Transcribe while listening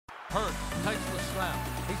Hurts takes the snap.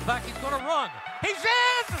 He's back. He's going to run. He's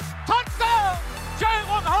in! Touchdown!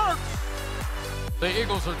 Jalen Hurts! The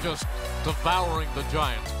Eagles are just devouring the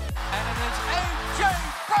Giants. And it is A.J.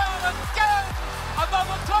 Brown again!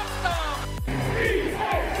 Another touchdown!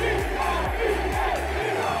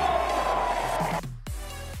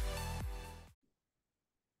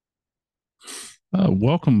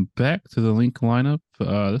 Welcome back to the Link lineup.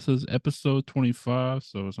 This is episode 25,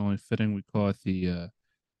 so it's only fitting we call it the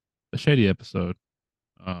Shady episode.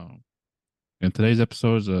 And today's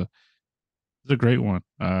episode is a great one.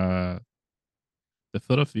 The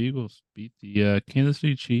Philadelphia Eagles beat the Kansas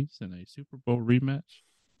City Chiefs in a Super Bowl rematch,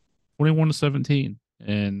 21-17.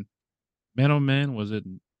 And man, oh man, was it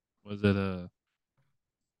a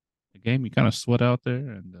game you kind of sweat out there,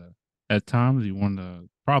 and at times you wanted to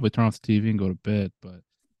probably turn off the TV and go to bed. But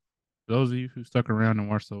for those of you who stuck around and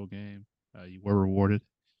watched the whole game, you were rewarded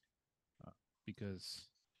because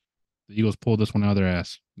the Eagles pulled this one out of their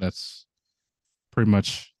ass. That's pretty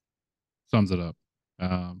much sums it up.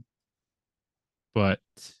 But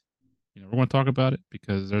we're going to talk about it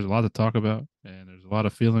because there's a lot to talk about, and there's a lot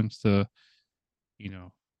of feelings to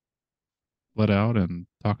let out and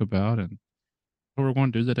talk about. And what we're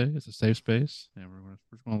going to do today is a safe space, and we're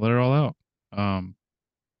just going to let it all out.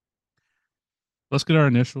 Let's get our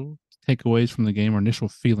initial takeaways from the game, our initial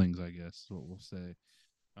feelings, I guess, is what we'll say.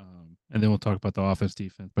 And then we'll talk about the offense,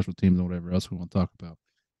 defense, special teams, and whatever else we want to talk about.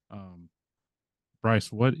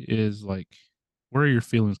 Bryce, what are your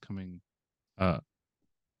feelings coming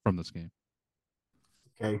from this game?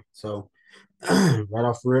 Okay, so right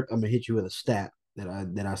off rip, I'm gonna hit you with a stat that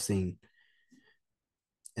I seen.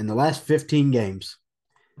 In the last 15 games,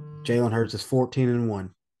 Jalen Hurts is 14-1.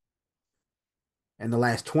 In the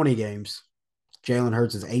last 20 games, Jalen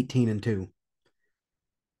Hurts is 18-2.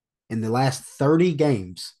 In the last 30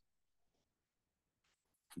 games,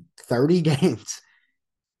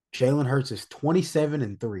 Jalen Hurts is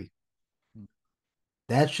 27-3.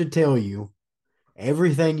 That should tell you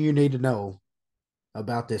everything you need to know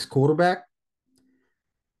about this quarterback.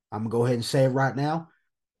 I'm gonna go ahead and say it right now.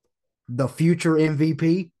 The future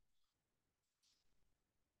MVP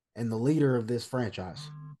and the leader of this franchise.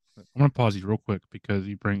 I'm gonna pause you real quick because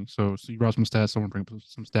you brought some stats. I want to bring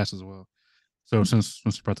some stats as well. So since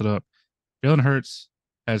you brought it up, Jalen Hurts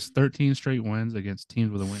has 13 straight wins against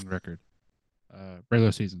teams with a winning record.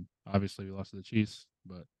 Regular season, obviously we lost to the Chiefs,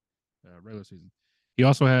 but regular season. He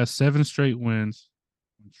also has 7 straight wins,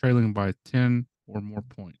 trailing by 10 or more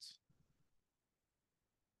points.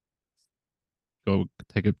 Go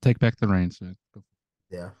take back the reins, man. Go.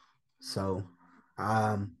 Yeah. So,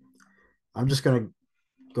 I'm just gonna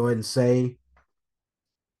go ahead and say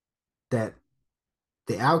that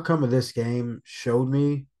the outcome of this game showed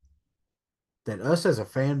me that us as a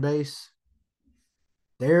fan base,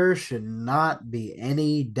 there should not be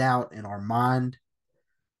any doubt in our mind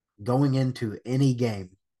going into any game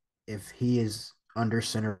if he is under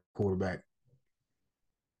center quarterback.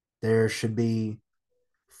 There should be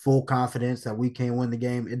full confidence that we can win the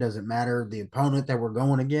game. It doesn't matter the opponent that we're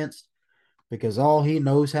going against, because all he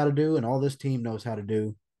knows how to do and all this team knows how to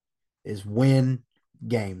do is win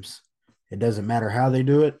games. It doesn't matter how they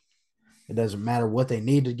do it. It doesn't matter what they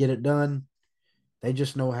need to get it done. They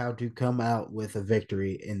just know how to come out with a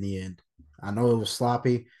victory in the end. I know it was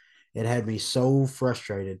sloppy. It had me so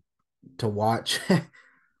frustrated to watch.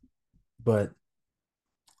 But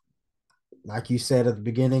like you said at the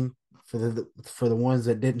beginning, for the ones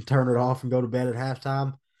that didn't turn it off and go to bed at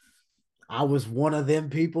halftime, I was one of them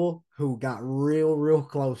people who got real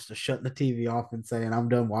close to shutting the TV off and saying, I'm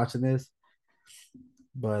done watching this.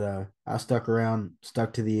 But I stuck around,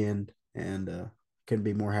 stuck to the end, and couldn't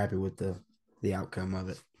be more happy with the outcome of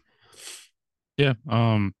it. Yeah.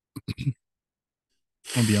 I'll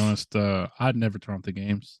be honest. I'd never turn off the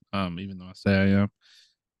games, even though I say I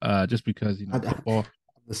am, just because football.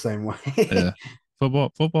 The same way. Yeah,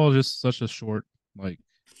 football is just such a short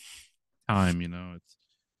time. It's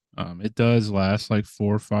it does last like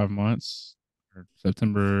 4 or 5 months, or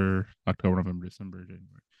September, October, November, December,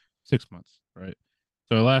 January, 6 months, right?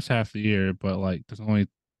 So it lasts half the year, but like there's only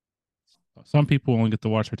some people only get to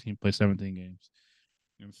watch their team play 17 games,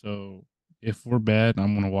 and so if we're bad,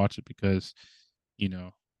 I'm gonna watch it because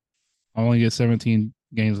I only get 17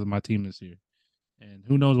 games with my team this year, and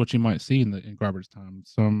who knows what you might see in garbage time.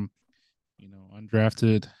 Some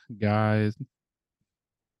undrafted guy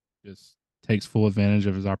just takes full advantage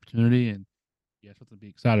of his opportunity, and he has something to be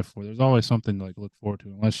excited for. There's always something to look forward to,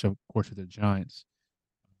 unless of course you're the Giants,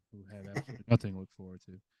 who have absolutely nothing to look forward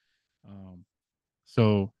to.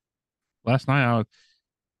 So last night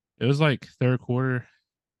it was like third quarter.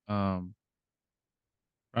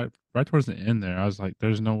 right towards the end there. I was like,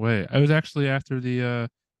 "There's no way." It was actually after the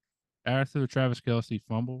Travis Kelsey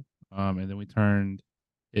fumble, and then we turned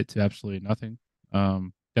it to absolutely nothing.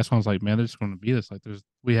 That's when I was like, "Man, they're just going to beat us." Like,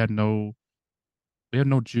 we had no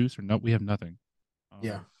juice or no, we have nothing.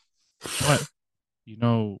 Yeah. But you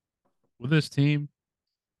know, with this team,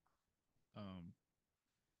 um,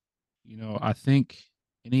 I think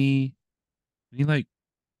any like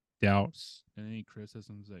doubts and any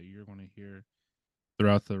criticisms that you're going to hear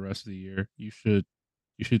throughout the rest of the year, you should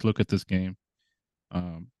look at this game,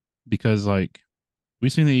 um, because like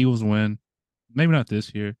we've seen the Eagles win, maybe not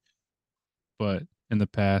this year, but in the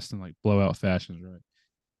past in like blowout fashions, right?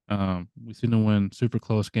 We've seen them win super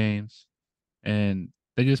close games, and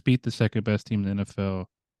they just beat the second best team in the NFL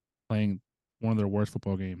playing one of their worst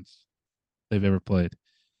football games they've ever played,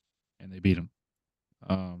 and they beat them.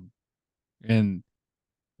 Um, and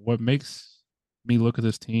what makes me look at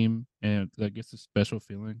this team and that gets a special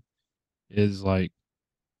feeling is like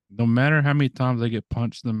no matter how many times they get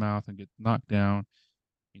punched in the mouth and get knocked down,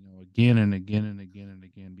 again and again and again and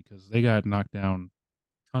again, because they got knocked down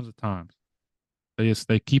tons of times.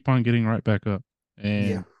 They keep on getting right back up.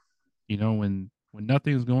 Yeah. And when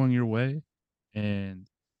nothing's going your way, and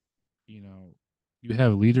you know you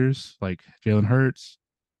have leaders like Jalen Hurts,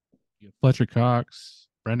 you have Fletcher Cox,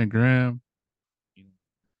 Brandon Graham, you know,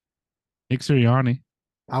 Nick Sirianni.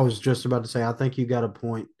 I was just about to say, I think you got a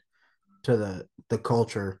point to the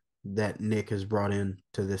culture that Nick has brought in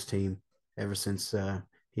to this team ever since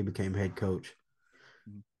he became head coach.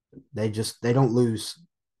 They don't lose.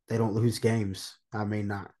 They don't lose games. I mean,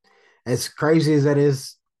 not as crazy as that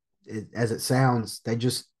is, as it sounds. They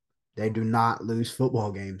do not lose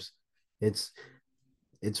football games. It's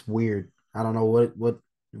it's weird. I don't know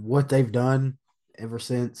what they've done ever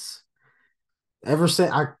since. Ever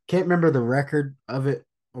since I can't remember the record of it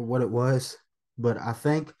or what it was, but I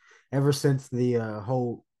think ever since the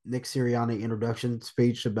whole Nick Sirianni introduction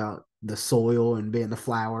speech about the soil and being the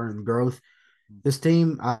flower and growth, this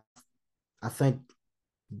team I think,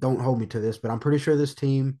 don't hold me to this, but I'm pretty sure this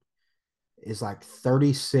team is like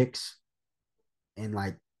 36 and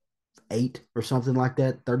like 8 or something like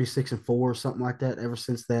that, 36 and 4 or something like that ever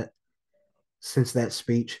since that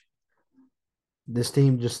speech. This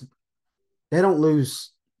team just they don't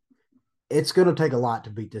lose. It's going to take a lot to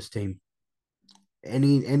beat this team.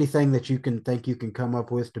 Anything that you can think you can come up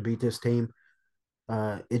with to beat this team,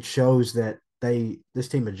 it shows that this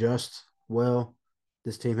team adjusts well.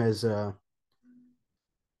 This team has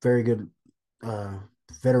very good uh,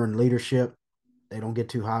 veteran leadership. They don't get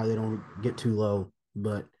too high, they don't get too low.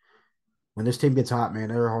 But when this team gets hot, man,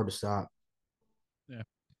 they're hard to stop. Yeah.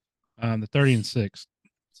 The 30-6 since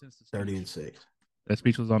the 30 speech. and 6. That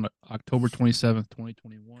speech was on October 27th,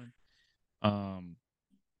 2021. Um,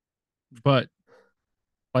 but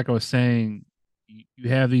like I was saying, you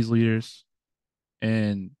have these leaders,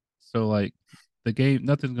 and so like the game,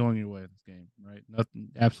 nothing's going your way in this game, right? Nothing,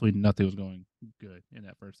 absolutely nothing was going good in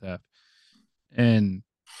that first half. And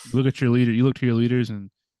you look to your leaders, and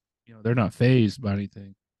they're not phased by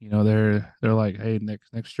anything. They're like, hey,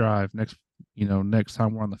 next drive, next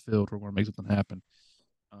time we're on the field, we're going to make something happen.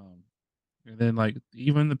 Um, and then like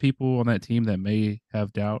even the people on that team that may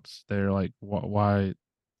have doubts, they're like, why,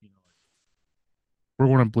 we're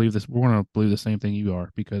going to believe this. We're going to believe the same thing you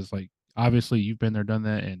are because like obviously you've been there, done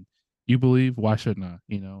that, and you believe. Why shouldn't I?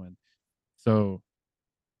 And so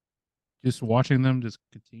just watching them just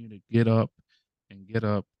continue to get up and get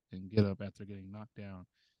up and get up after getting knocked down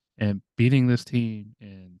and beating this team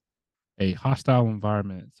in a hostile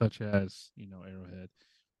environment such as Arrowhead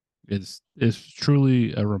is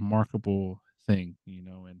truly a remarkable thing.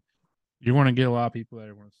 And you're going to get a lot of people that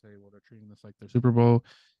are going to say, well, they're treating this like their Super Bowl.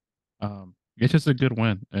 It's just a good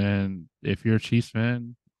win, and if you're a Chiefs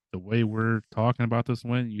fan, the way we're talking about this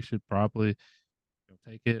win, you should probably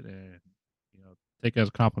take it and take it as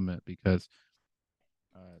a compliment because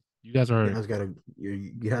you guys You are, guys got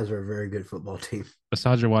you guys are a very good football team.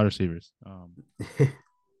 besides your wide receivers,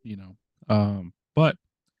 you know, but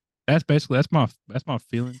that's my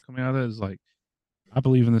feeling coming out of it is like I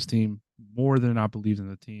believe in this team more than I believe in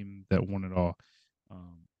the team that won it all.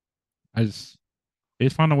 Um, I just they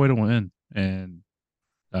just found a way to win, and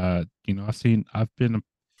I've been a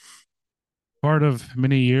part of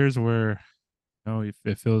many years where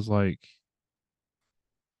it feels like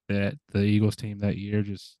that the Eagles team that year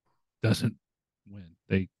just doesn't win.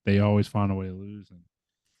 They always find a way to lose, and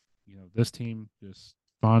this team just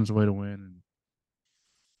finds a way to win, and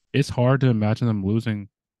it's hard to imagine them losing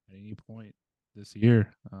at any point this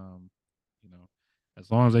year. As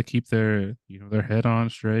long as they keep their head on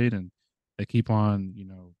straight and they keep on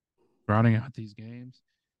grinding out these games,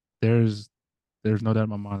 there's no doubt in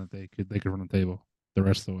my mind that they could run the table the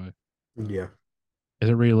rest of the way. Yeah. Is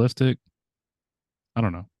it realistic? I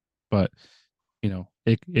don't know, but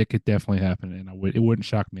it could definitely happen, and it wouldn't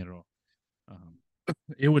shock me at all. Um,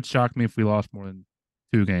 it would shock me if we lost more than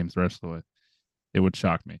 2 games the rest of the way. It would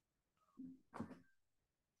shock me.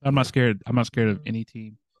 I'm not scared. I'm not scared of any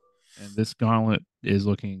team, and this gauntlet is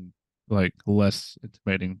looking like less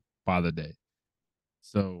intimidating by the day.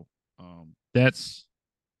 So that's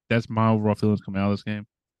my overall feelings coming out of this game.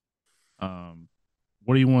 Um,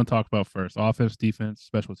 what do you want to talk about first? Offense, defense,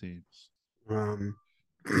 special teams. Um,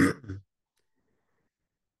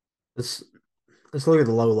 let's let's look at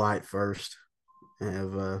the low light first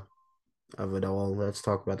of it all. Let's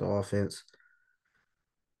talk about the offense.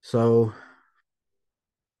 So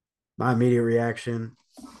my immediate reaction,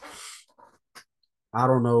 I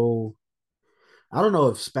don't know. I don't know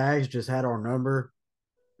if Spags just had our number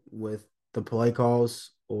with the play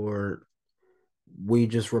calls or we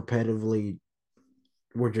just repetitively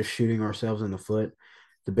we're just shooting ourselves in the foot.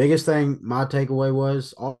 The biggest thing my takeaway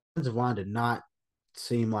was offensive line did not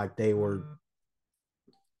seem like they were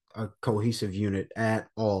a cohesive unit at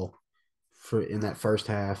all for in that first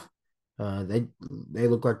half. They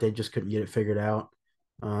looked like they just couldn't get it figured out.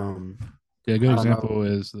 Um, Yeah, a good I don't know. example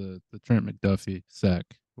is the Trent McDuffie sack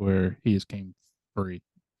where he just came free.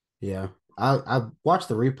 Yeah, I watched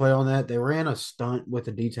the replay on that. They ran a stunt with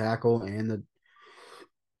the D tackle and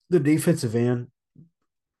the defensive end.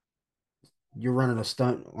 You're running a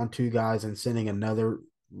stunt on two guys and sending another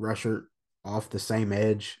rusher off the same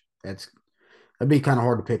edge. That'd be kind of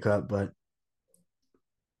hard to pick up, but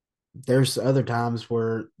there's other times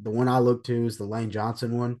where the one I look to is the Lane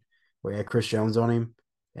Johnson one, where he had Chris Jones on him,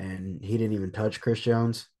 and he didn't even touch Chris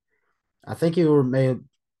Jones. I think there may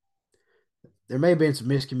have been some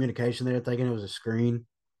miscommunication there, thinking it was a screen,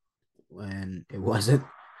 and it wasn't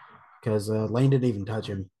because Lane didn't even touch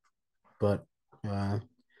him. But uh,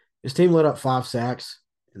 his team let up 5 sacks,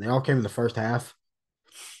 and they all came in the first half.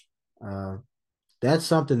 Uh, that's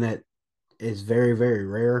something that is very very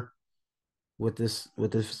rare with this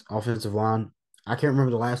offensive line. I can't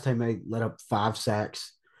remember the last time they let up 5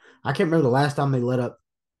 sacks. I can't remember the last time they let up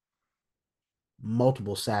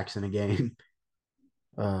multiple sacks in a game.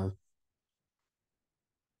 Uh,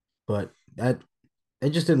 but that it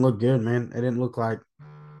just didn't look good, man. It didn't look like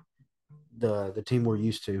the team we're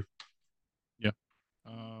used to. Yeah.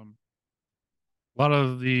 A lot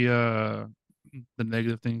of the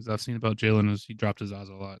negative things I've seen about Jalen is he dropped his eyes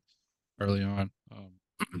a lot early on.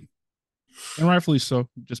 And rightfully so,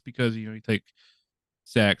 just because you take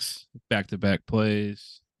sacks back to back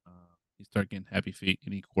plays, you start getting happy feet.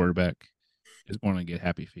 Any quarterback is going to get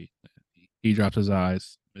happy feet. He dropped his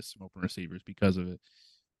eyes, missed some open receivers because of it.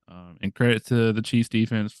 And credit to the Chiefs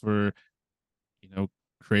defense for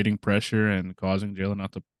creating pressure and causing Jalen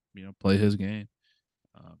not to play his game.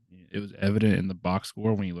 It was evident in the box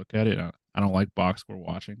score when you look at it. I don't like box score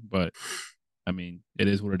watching, but I mean it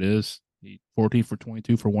is what it is. He 14 for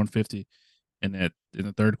 22 for 150. And that in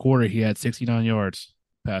the third quarter, he had 69 yards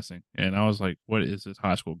passing. And I was like, what is this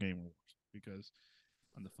high school game? Because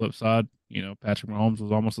on the flip side, Patrick Mahomes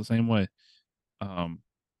was almost the same way.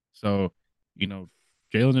 So, you know,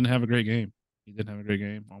 Jalen didn't have a great game. He didn't have a great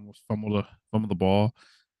game. Almost fumbled the ball.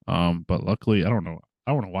 But luckily, I don't know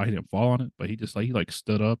why he didn't fall on it, but he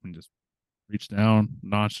stood up and just reached down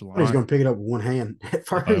He's nonchalant. going to pick it up with one hand at I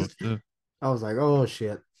thought it was first. good. I was like, oh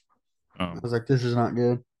shit. I Um, was like, this is not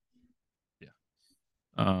good.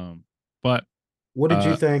 yeah. But What did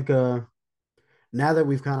you uh, think? Now that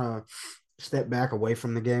we've kind of stepped back away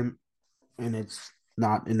from the game and it's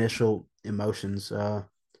not initial emotions,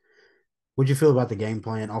 what'd you feel about the game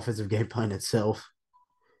plan, offensive game plan itself?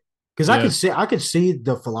 Because yeah, I could see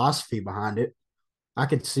the philosophy behind it. I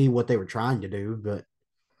could see what they were trying to do, but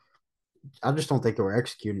I just don't think they were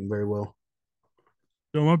executing very well.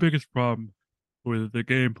 so my biggest problem with the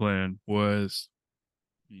game plan was,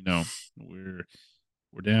 you know, we're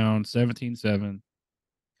we're down 17-7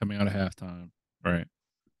 coming out of halftime, right?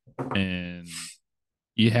 And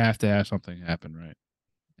you have to have something happen, right?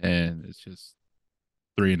 And it's just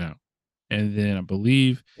 3-0. And then I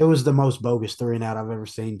believe It was the most bogus 3-and-out I've ever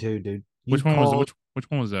seen, too, dude. You which one was it? called Which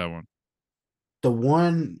one was that one? the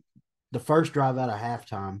one, the first drive out of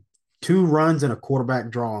halftime, 2 runs and a quarterback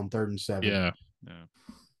draw on 3rd and 7. Yeah. Yeah.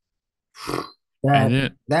 And That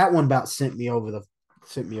then that one about sent me over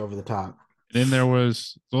the top. there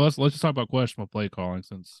was, so let's just talk about questionable play calling,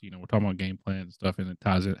 since we're talking about game plan and stuff and it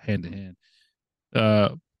ties it hand to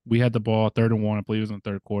hand. We had the ball 3rd and 1, I believe it was in the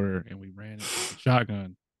third quarter, and we ran it with the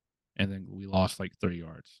shotgun, and then we lost like 3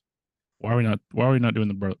 yards. Why are we not doing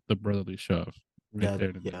the brotherly shove? right That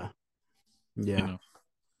there today. yeah, You yeah.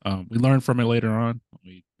 know, we learned from it later on.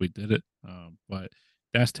 We did it, but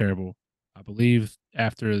that's terrible. I believe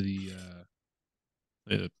after the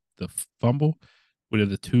fumble, we did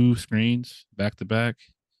the two screens back to back.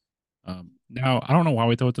 Now I don't know why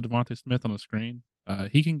we throw it to Devontae Smith on the screen.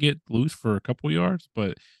 He can get loose for a couple yards,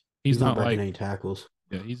 but he's He's not not breaking like any tackles.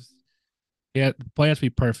 yeah. Yeah. The play has to be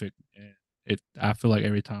perfect, and I feel like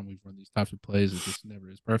every time we run these types of plays, it just never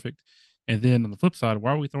is perfect. And then on the flip side,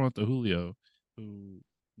 why are we throwing it to Julio, who,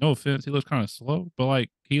 no offense, he looks kind of slow, but like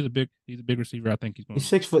he's a big receiver. I think he's He's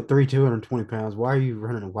going, 6'3", 220 pounds. Why are you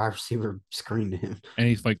running a wide receiver screen to him? and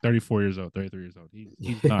he's like 34 years old, 33 years old.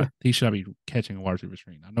 He's not. He should not be catching a wide receiver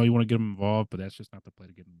screen. I know you want to get him involved, but that's just not the play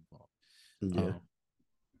to get him involved. Yeah.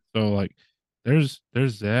 So like there's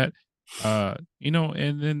that.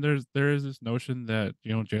 And then there is this notion that,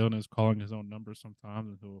 Jalen is calling his own numbers sometimes,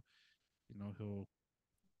 and he'll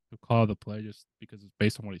call the play just because it's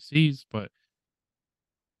based on what he sees, but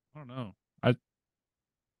I don't know. I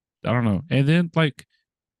don't know. And then like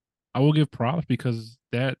I will give props because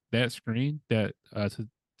that screen that to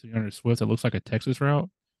DeAndre Swift that looks like a Texas route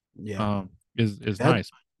Yeah. is That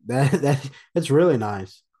nice. that's really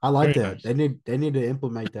nice. I like Very that. nice. They need to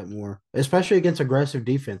implement that more, especially against aggressive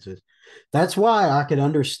defenses. That's why I could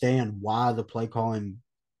understand why the play calling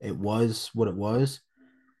it was what it was.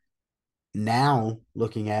 Now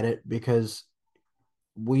looking at it, because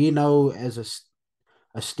we know as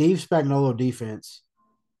a Steve Spagnuolo defense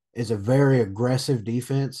is a very aggressive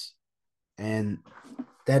defense, and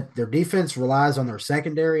that their defense relies on their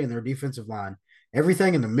secondary and their defensive line.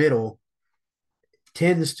 Everything in the middle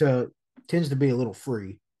tends to tends to be a little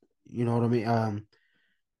free. You know what I mean?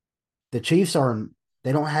 The Chiefs are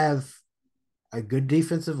they don't have a good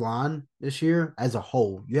defensive line this year as a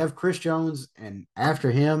whole. You have Chris Jones, and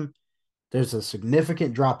after him, there's a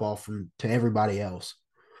significant drop off from to everybody else.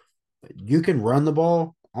 You can run the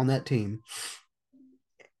ball on that team,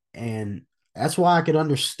 and that's why I could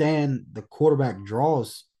understand the quarterback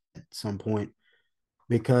draws at some point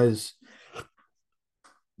because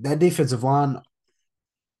that defensive line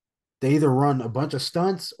they either run a bunch of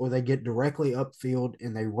stunts or they get directly upfield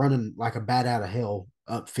and they running like a bat out of hell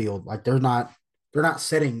upfield. Like they're not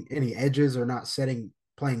setting any edges or not setting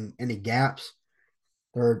playing any gaps.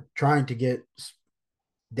 They're trying to get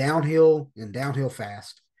downhill and downhill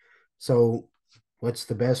fast. So what's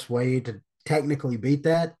the best way to technically beat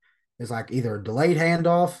that is like either a delayed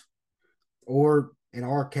handoff or in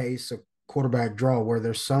our case a quarterback draw where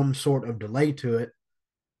there's some sort of delay to it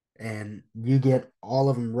and you get all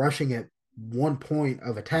of them rushing at one point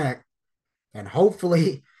of attack. And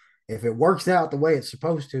hopefully, if it works out the way it's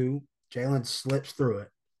supposed to, Jalen slips through it.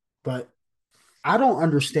 But I don't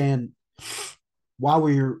understand why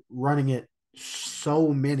we're running it so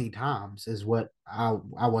many times, is what I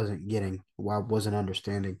wasn't getting, why I wasn't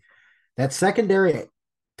understanding. That secondary,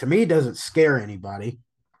 to me, doesn't scare anybody.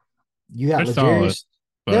 You got They're solid, Legarius.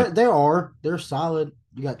 but They're solid.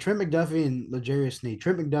 You got Trent McDuffie and Legarius Sneed.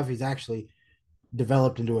 Trent McDuffie's actually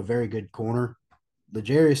developed into a very good corner.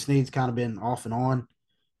 Legarius Sneed's kind of been off and on.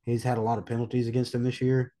 He's had a lot of penalties against him this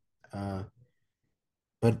year.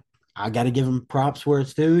 But I got to give him props where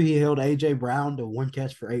it's due. He held AJ Brown to one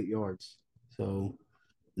catch for 8 yards. So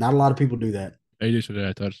not a lot of people do that. AJ should have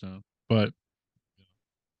had a touchdown. But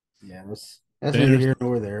Yeah, that's the neither inter- here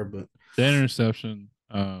nor there. But the interception,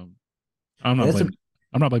 I'm not that's a blaming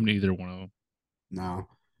I'm not blaming either one of them. no.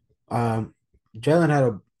 Um, Jalen had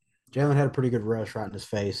a Jalen had a pretty good rush right in his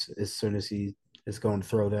face as soon as he is going to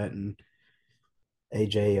throw that, and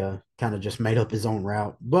AJ kind of just made up his own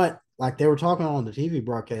route. But like they were talking on the TV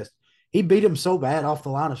broadcast, he beat him so bad off the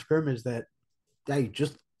line of scrimmage that they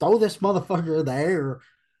just throw this motherfucker in the air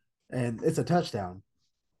and it's a touchdown.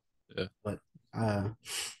 Yeah. But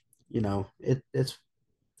it's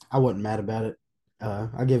I wasn't mad about it.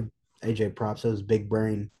 I give AJ props. That was big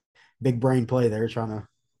brain play there, trying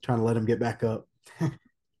to let him get back up.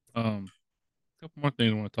 A couple more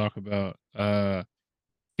things I want to talk about.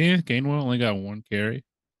 Kenneth Gainwell only got one carry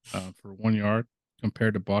for 1 yard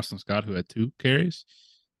compared to Boston Scott, who had two carries.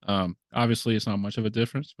 Obviously, it's not much of a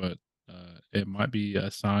difference, but it might be a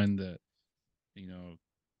sign that, you know,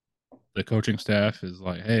 the coaching staff is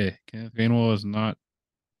like, hey, Kenneth Gainwell is not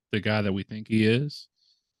the guy that we think he is.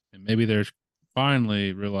 And maybe they're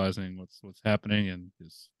finally realizing what's happening and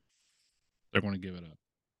they're going to give it up.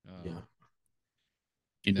 Yeah.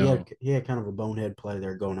 You He know, had kind of a bonehead play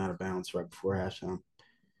there going out of bounds right before halftime.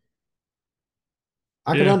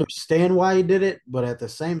 I could yeah, understand why he did it, but at the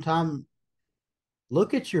same time,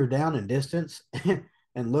 look at your down and distance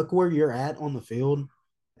and look where you're at on the field.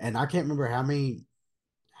 And I can't remember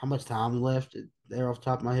how much time left. there off the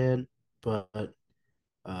top of my head, but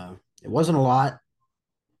it wasn't a lot.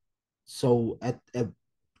 So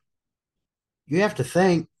you have to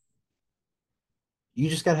think you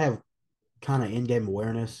just got to have kind of in-game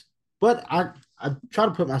awareness. But I try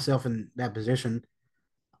to put myself in that position.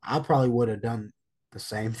 I probably would have done the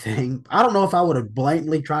same thing. I don't know if I would have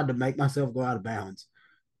blatantly tried to make myself go out of bounds.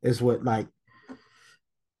 Is what like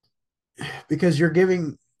because you're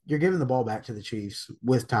giving the ball back to the Chiefs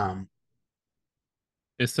with time.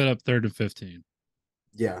 It's set up 3rd and 15.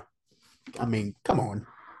 Yeah, I mean, come on,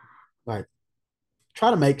 like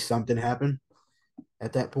try to make something happen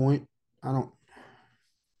at that point. I don't.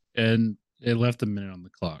 And it left a minute on the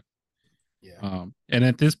clock. Yeah, And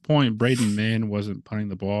at this point, Braden Mann wasn't punting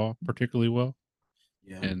the ball particularly well,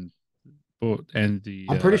 yeah. and and the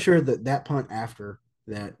I'm pretty sure that that punt after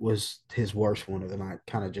that was his worst one of the night.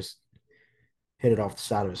 Kind of just hit it off the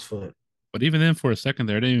side of his foot. but even then, for a second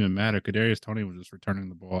there, it didn't even matter. Kadarius Toney was just returning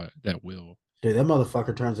the ball at will. Dude, that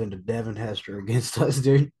motherfucker turns into Devin Hester against us,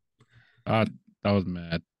 dude. I I was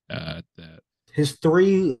mad at that. His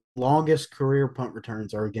three longest career punt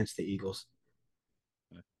returns are against the Eagles.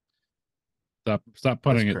 Stop That's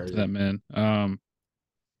putting it to crazy. that man.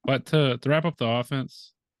 But to wrap up the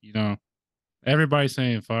offense, everybody's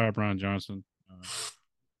saying fire Brian Johnson,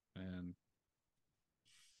 and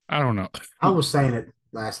I don't know. I was saying it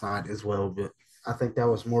last night as well, but I think that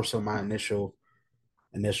was more so my initial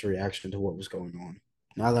reaction to what was going on.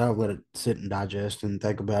 Now that I've let it sit and digest and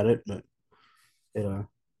think about it, but it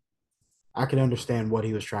I can understand what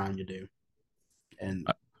he was trying to do, and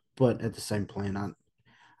but at the same plan,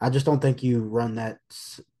 I just don't think you run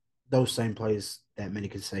those same plays that many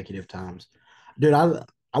consecutive times, dude.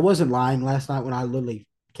 I wasn't lying last night when I literally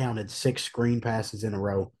counted 6 screen passes in a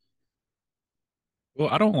row. Well,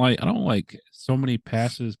 I don't like so many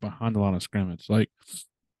passes behind the line of scrimmage.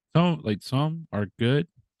 Some are good.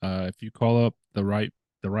 If you call up the right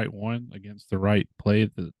one against the right play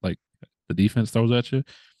that like the defense throws at you,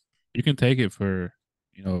 you can take it for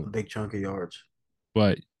A big chunk of yards.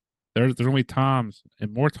 but there's gonna be times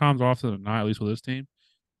and more times often than not, at least with this team,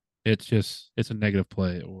 it's a negative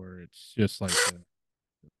play or it's just like a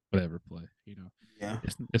whatever play. Yeah.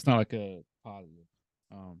 It's not like a positive.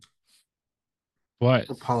 Um, but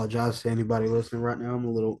Apologize to anybody listening right now. I'm a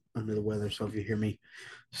little under the weather, so if you hear me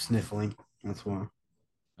sniffling, that's why.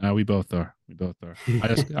 we both are. We both are.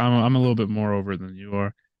 I'm a little bit more over it than you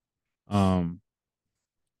are. Um,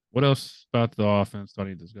 what else about the offense do I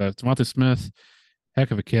need to discuss? Devontae Smith,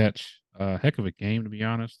 heck of a catch, heck of a game to be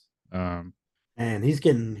honest. Um, And he's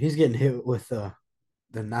getting hit with the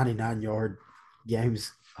 99-yard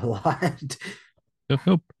games a lot.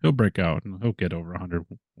 he'll break out and he'll get over 100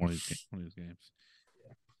 one of these games.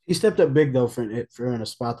 He stepped up big though for in a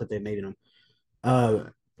spot that they needed him. Uh,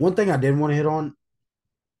 one thing I did want to hit on,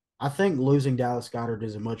 I think losing Dallas Goddard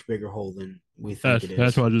is a much bigger hole than we think it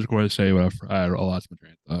That's is. what I was just going to say. When I lost my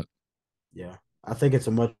train of thought. Yeah, I think it's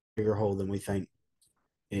a much bigger hole it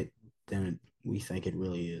we think it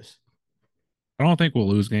really is. I don't think we'll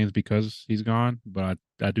lose games because he's gone, but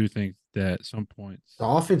I do think that at some The points,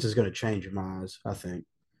 offense is going to change in my eyes. I think.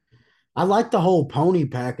 I like the whole pony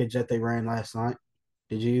package that they ran last night.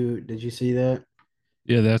 Did you see that?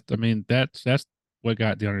 yeah, that's what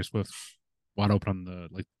got DeAndre Swift wide open on the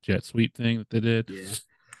like jet sweep thing that they did.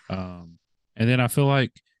 Yeah. And then I feel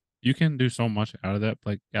like you can do so much out of that,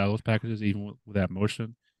 like out of those packages, even with that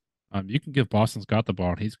motion. You can give Boston Scott the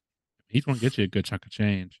ball, and he's going to get you a good chunk of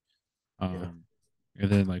change. Yeah. Um, and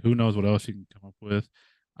then like who knows what else you can come up with.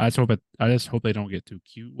 I just hope they don't get too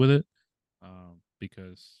cute with it,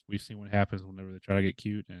 because we've seen what happens whenever they try to get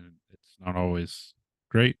cute, and it's not always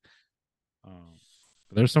great. Um,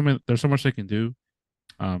 but there's so much they can do.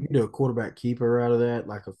 You Um, can do a quarterback keeper out of that,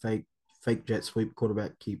 like a fake jet sweep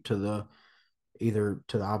quarterback keep to the either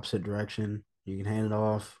to the opposite direction. You can hand it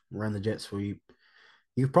off, run the jet sweep.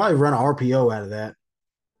 You could probably run an RPO out of that.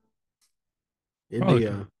 It'd Probably be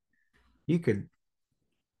could. a you could.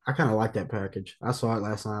 I kind of like that package. I saw it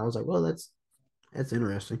last night. I was like, well, that's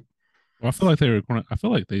interesting. Well, I feel like they were going. I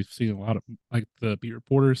feel like they've seen a lot of like the beat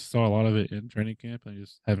reporters saw a lot of it in training camp, and they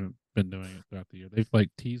just haven't been doing it throughout the year. They've like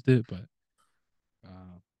teased it, but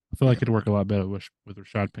I feel like Yeah. it'd work a lot better with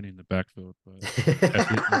Rashad Penny in the backfield. But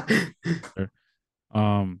that's there.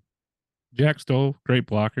 Um, Jack Stoll, great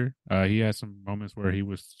blocker. He had some moments where he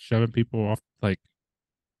was shoving people off, like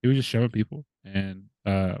he was just shoving people, and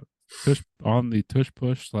tush on the tush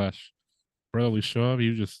push slash brotherly shove, he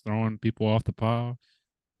was just throwing people off the pile.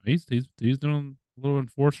 He's doing a little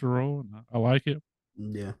enforcer role, and I like it.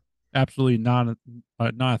 Yeah. Absolutely not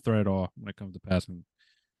a threat at all when it comes to passing.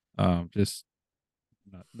 Just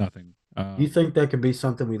nothing. Do you Um, think that could be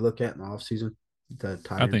something we look at in the offseason? The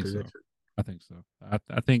tight I end think so. position? I think so.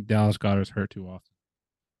 I think Dallas Goedert's hurt too often.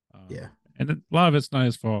 Yeah. And a lot of it's not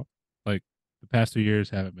his fault. Like the past 2 years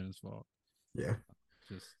haven't been his fault. Yeah.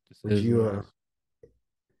 Just Would is you what it is.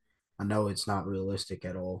 I know it's not realistic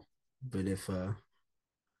at all, but if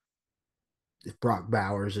Brock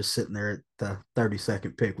Bowers is sitting there at the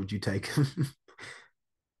 32nd pick, would you take him?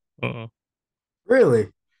 Uh Really?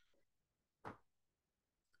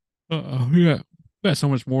 we got so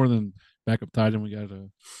much more than backup tight end. We gotta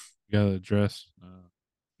address.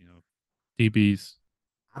 You know, DBs.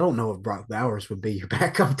 I don't know if Brock Bowers would be your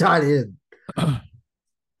backup tight end.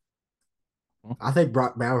 Well, I think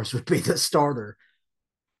Brock Bowers would be the starter.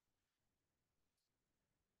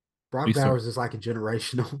 Brock he start. Bowers is like a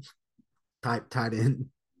generational type tight end.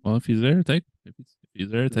 Well, if he's there, take. If he's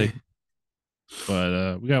there, Yeah. take.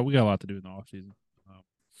 But we got a lot to do in the offseason.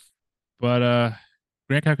 But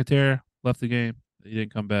Grant Calcaterra left the game. He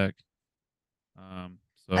didn't come back. Um,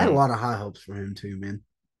 I had a so lot of high hopes for him too, man.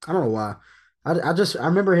 I don't know why. I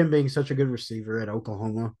remember him being such a good receiver at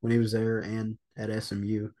Oklahoma when he was there and at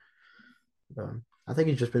SMU. I think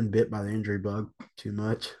he's just been bit by the injury bug too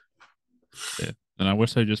much. yeah, and I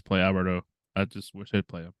wish they just play Alberto. I just wish they'd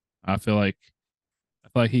play him. I feel like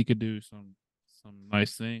he could do some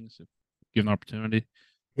nice things if given the opportunity.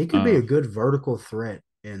 He could be Uh, a good vertical threat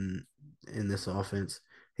in this offense.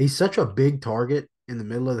 He's such a big target in the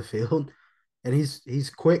middle of the field, and he's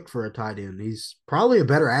quick for a tight end. He's probably a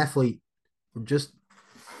better athlete. Just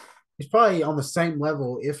he's probably on the same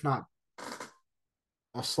level, if not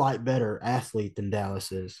a slight better athlete than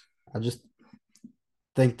Dallas is. I just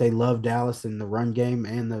think they love Dallas in the run game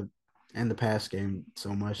and the pass game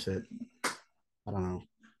so much that I don't know.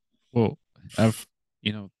 well, I've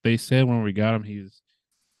they said when we got him,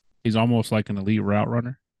 he's almost like an elite route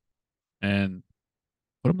runner, and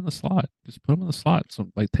put him in the slot. Just put him in the slot. So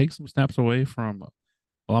like take some snaps away from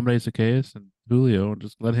Olamide Zaccheaus and Julio, and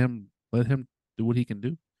just let him do what he can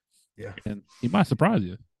do, Yeah. and he might surprise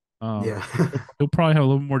you. Yeah. He'll probably have a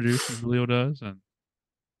little more juice than Julio does, and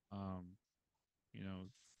um, you know,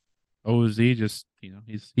 OZ just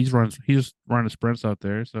he's running sprints out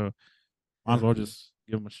there, so might as Yeah. well just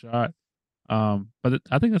give him a shot. I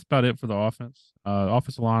think that's about it for the offense.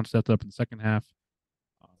 Offensive line stepped up in the second half.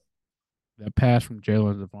 Um, that pass from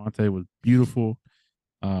Jalen Devontae was beautiful.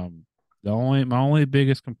 My only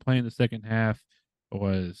biggest complaint in the second half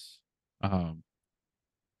was um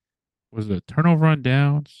was it a turnover on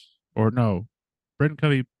downs or no? Brenton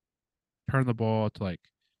Covey turned the ball to like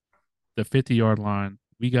the 50-yard line.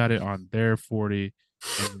 We got it on their 40,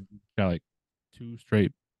 and we got like two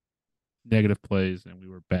straight negative plays, and we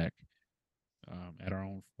were back at our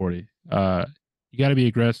own 40. You got to be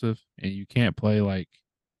aggressive, and you can't play like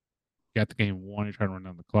you got the game won. You're trying to run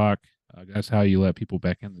down the clock. That's how you let people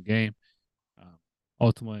back in the game. Um,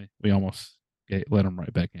 Ultimately, we almost let them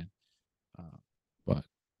right back in. Uh, but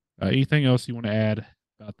anything else you want to add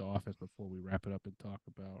about the offense before we wrap it up and talk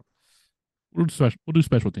about? We'll do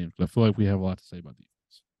special teams because I feel like we have a lot to say about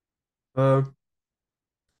defense. Uh,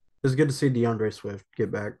 it's good to see DeAndre Swift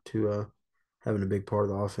get back to having a big part of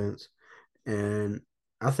the offense. And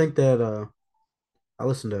I think that I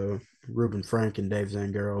listened to Ruben Frank and Dave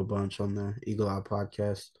Zangaro a bunch on the Eagle Eye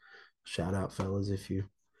podcast. Shout out, fellas, if you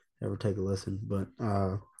ever take a listen. But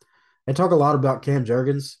they talk a lot about Cam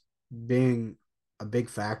Jurgens being a big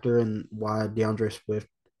factor in why DeAndre Swift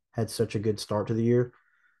had such a good start to the year.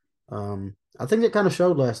 I think it kind of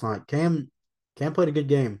showed last night. Cam played a good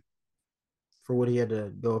game for what he had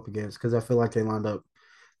to go up against because I feel like they lined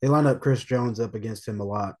up Chris Jones up against him a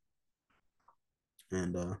lot,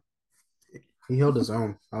 and he held his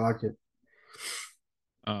own. I liked it.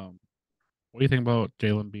 Um, what do you think about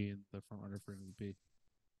Jalen being the front runner for MVP?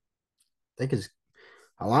 think it's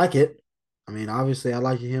I like it. I mean, obviously, I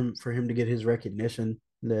like him to get his recognition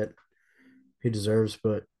that he deserves,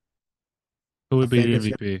 but Who I would be think the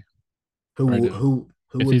it's MVP right who now? who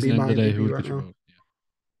who If would he's be in my today, who MVP would right get your now. vote?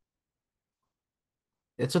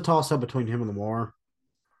 Yeah. It's a toss up between him and Lamar.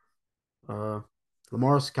 Uh,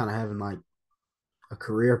 Lamar's kind of having like a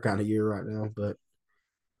career kind of year right now, but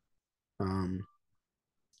um,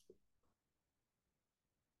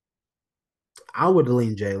 I would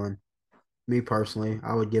lean Jalen. Me personally,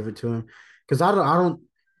 I would give it to him because I don't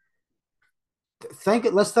think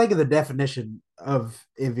it. Let's think of the definition of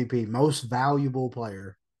MVP: most valuable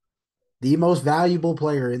player. The most valuable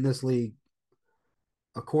player in this league,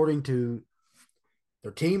 according to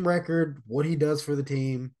their team record, what he does for the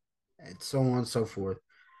team, and so on and so forth.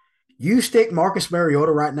 You stick Marcus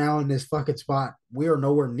Mariota right now in this fucking spot, we are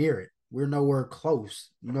nowhere near it. We're nowhere close.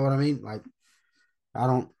 You know what I mean? Like, I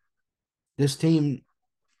don't. this team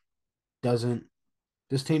doesn't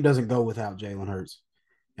this team doesn't go without Jalen Hurts,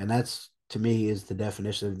 and that's to me is the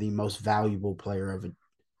definition of the most valuable player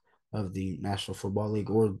of the National Football League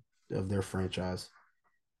or of their franchise,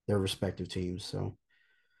 their respective teams. So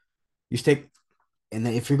you stick, and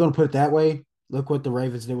if you're going to put it that way, look what the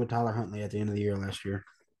Ravens did with Tyler Huntley at the end of the year last year.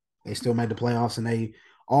 They still made the playoffs, and they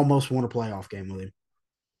almost won a playoff game with him.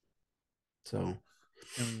 So,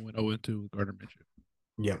 And we went 0-2 with Gardner Minshew.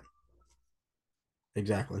 yep,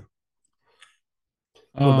 exactly.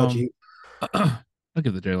 What about Um, you? I'll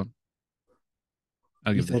give the Jalen.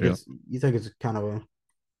 I'll give the Jalen. You think it's kind of a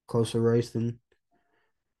closer race than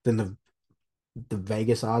the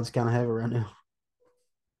Vegas odds kind of have it right now?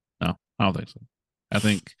 No, I don't think so. I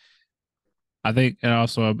think and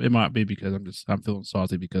also it might be because I'm feeling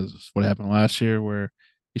salty because of what happened last year where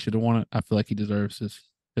he should have won it. I feel like he deserves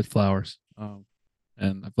his flowers.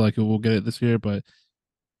 And I feel like he will get it this year, but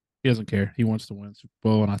he doesn't care. He wants to win Super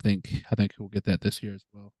Bowl, and I think he'll get that this year as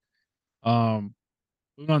well.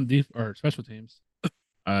 Moving on or special teams.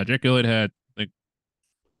 Jake Elliott had like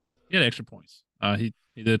he had extra points. He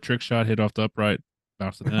did a trick shot, hit off the upright,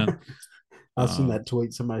 bounced it in. I seen that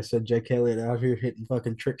tweet. Somebody said Jake Elliott out here hitting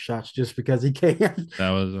fucking trick shots just because he can. That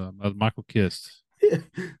was Michael Kist.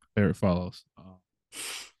 Favorite follows.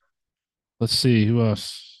 Let's see who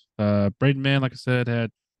else. Braden Mann, like I said,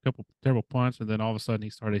 had a couple terrible punts, and then all of a sudden he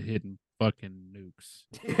started hitting fucking nukes.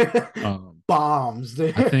 Bombs.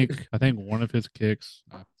 Dude. I think one of his kicks,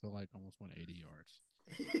 I feel like almost went 80 yards.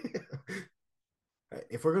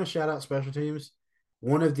 If we're gonna shout out special teams,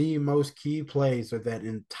 one of the most key plays of that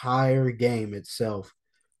entire game itself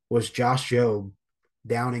was Josh Jobe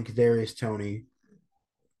downing Kadarius Toney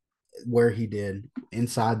where he did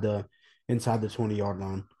inside the 20-yard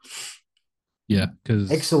line. Yeah,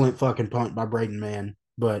 because excellent fucking punt by Braden Mann,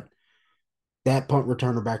 but that punt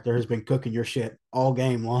returner back there has been cooking your shit all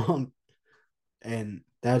game long, and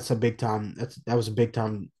that's a big time. That was a big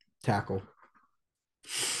time tackle.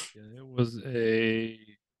 Yeah, it was a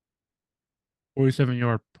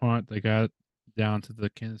 47-yard punt. They got down to the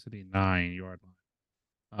Kansas City 9-yard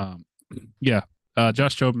line. Yeah,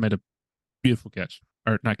 Josh Jobe made a beautiful catch,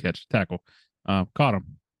 or not catch, tackle. Caught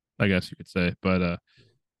him, I guess you could say. But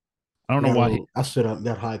I don't know why I stood up and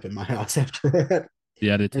got hype in my house after that.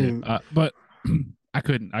 Yeah, I did too. But I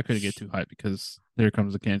couldn't get too hyped because there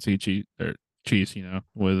comes the Kansas City Chiefs,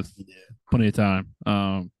 with plenty of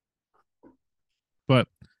time. But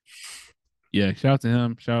yeah, shout out to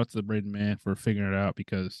him. Shout out to the Braden Mann for figuring it out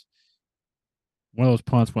because one of those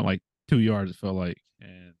punts went like 2 yards. It felt like,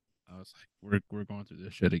 and I was like, we're going through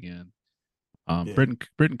this shit again.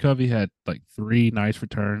 Britton Covey had like 3 nice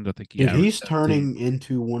returns. I think he's turning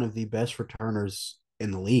into one of the best returners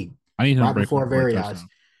in the league. I need him right before our very eyes.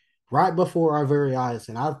 Right before our very eyes,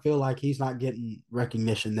 and I feel like he's not getting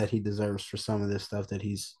recognition that he deserves for some of this stuff that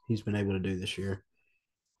he's been able to do this year.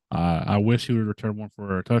 I wish he would return one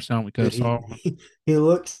for a touchdown. We could have saw him. He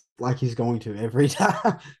looks like he's going to every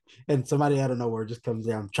time, and somebody out of nowhere just comes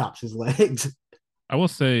down, chops his legs. I will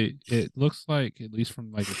say it looks like, at least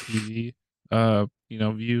from like a TV,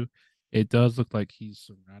 view, it does look like he's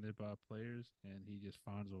surrounded by players, and he just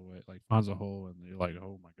finds a way, like finds a hole, and you're like,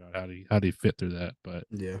 oh my god, how do he fit through that? But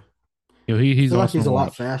yeah, he's like he's a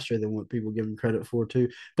lot faster than what people give him credit for too.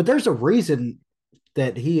 But there's a reason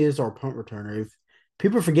that he is our punt returner. If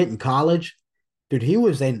people forget in college, dude, he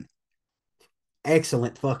was an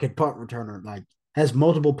excellent fucking punt returner. Like has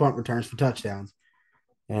multiple punt returns for touchdowns,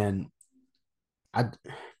 and I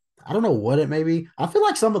don't know what it may be. I feel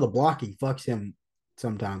like some of the blocking fucks him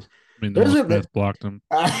sometimes. I mean, Nolan Smith blocked him.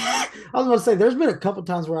 I was going to say, there's been a couple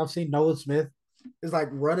times where I've seen Nolan Smith is like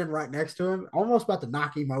running right next to him, almost about to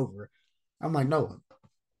knock him over. I'm like, Nolan,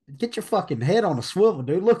 get your fucking head on a swivel,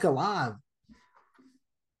 dude. Look alive.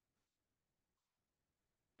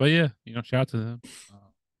 But yeah, shout out to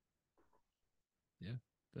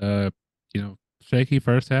them. Shaky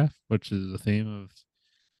first half, which is the theme of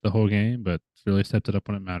the whole game, but really stepped it up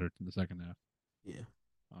when it mattered in the second half. Yeah.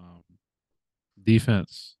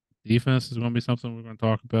 Defense is going to be something we're going to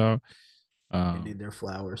talk about. They need their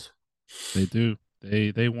flowers. They do.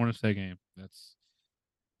 They won us that game. That's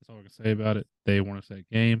all I can say about it. They won us that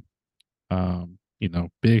game.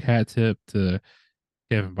 Big hat tip to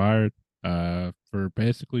Kevin Byard for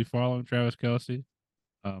basically following Travis Kelce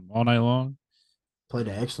all night long. Played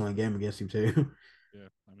an excellent game against him too. Yeah,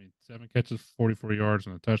 I mean, 7 catches, 44 yards,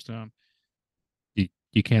 and a touchdown.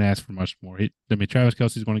 You can't ask for much more. Travis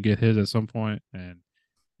Kelce's going to get his at some point, and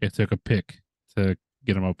it took a pick to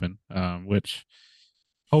get him open, which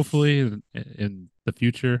hopefully in the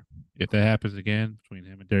future, if that happens again between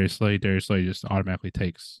him and Darius Slay just automatically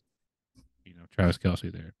takes Travis Kelsey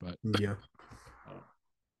there. But Yeah. um,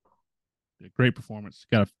 a great performance.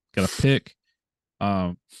 Got a pick.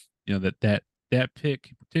 Um, that pick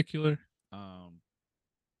in particular. Um,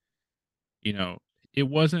 you know, it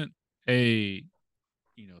wasn't a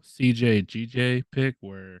CJ GJ pick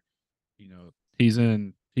where he's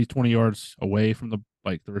 20 yards away from the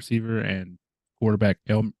receiver and quarterback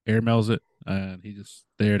air mails it and he's just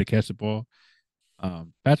there to catch the ball.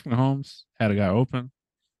 Patrick Mahomes had a guy open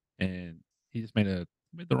and he just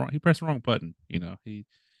he pressed the wrong button. He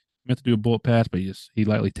meant to do a bullet pass, but he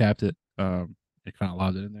lightly tapped it. It kind of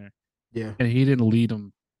lobbed it in there, Yeah. and he didn't lead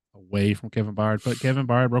him away from Kevin Byard, but Kevin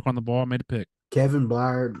Byard broke on the ball, and made a pick. Kevin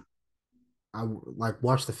Byard, I like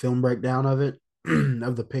watched the film breakdown of it,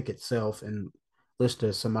 of the pick itself, and listened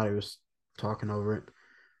to somebody was talking over it.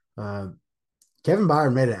 Uh, Kevin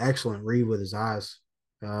Byard made an excellent read with his eyes.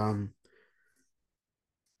 Um,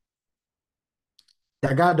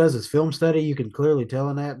 that guy does his film study. You can clearly tell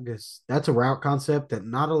in that because that's a route concept that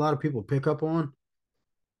not a lot of people pick up on.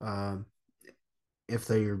 Um, if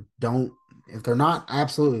they don't, if they're not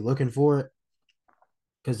absolutely looking for it,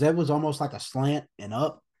 because that was almost like a slant and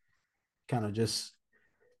up, kind of just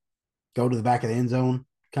go to the back of the end zone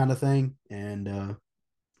kind of thing. And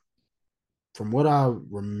from what I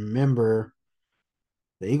remember,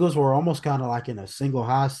 the Eagles were almost kind of like in a single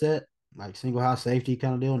high set, like single high safety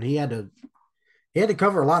kind of deal, and he had to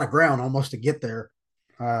cover a lot of ground almost to get there.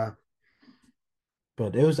 Uh,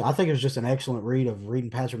 but I think it was just an excellent read of reading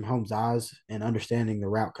Patrick Mahomes' eyes and understanding the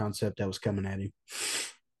route concept that was coming at him.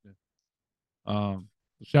 Um,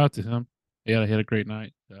 Shout out to him. He had a great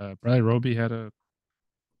night. Bradley Roby had a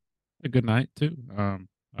good night too.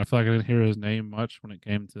 I feel like I didn't hear his name much when it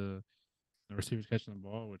came to the receivers catching the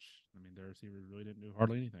ball, which I mean, the receivers really didn't do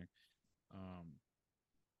hardly anything. Um,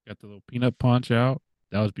 got the little peanut punch out.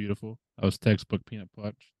 That was beautiful. That was textbook peanut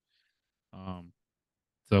punch. Um,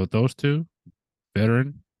 so those two,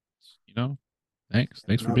 veteran, thanks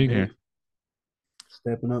for Up being big, here.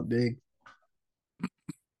 stepping up big.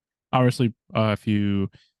 Obviously, if you've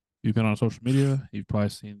been on social media, you've probably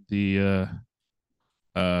seen the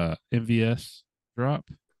MVS drop.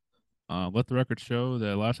 Let the record show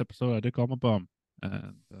that last episode I did call him a bum,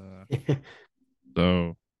 and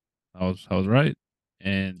so I was right.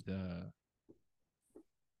 And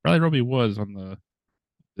Riley Roby was on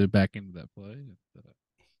the back end of that play.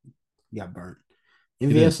 Got burnt. He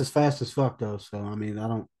did. MVS is fast as fuck though, so I mean,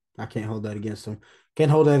 I can't hold that against him. Can't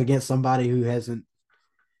hold that against somebody who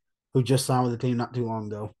just signed with the team not too long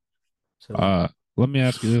ago. So Let me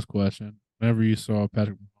ask you this question: whenever you saw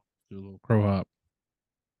Patrick Mahomes do a little crow hop,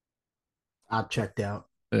 I checked out.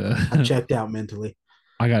 I uh, checked out mentally.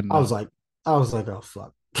 I got I was none. like, oh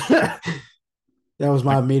fuck. That was I,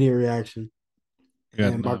 my immediate reaction. I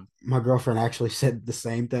got And my, none. my girlfriend actually said the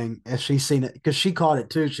same thing as she seen it because she caught it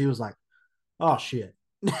too. She was like, oh shit.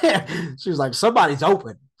 She was like, somebody's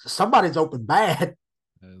open. Somebody's open bad.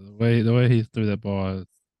 The way he threw that ball,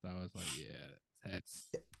 I was like, yeah,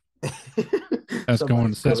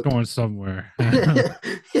 Somebody's that's cooked. going somewhere.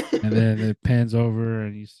 And then it pans over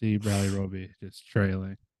and you see Bradley Roby just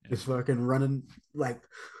trailing. Just fucking running like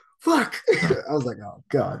fuck. I was like, oh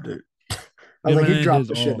god, dude. I was like, Giving he it dropped his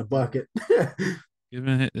the shit in the all, bucket.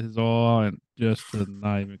 giving it his all, and just to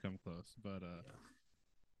not even come close. But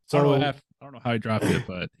So I don't know how he dropped it,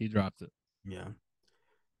 but he dropped it. yeah.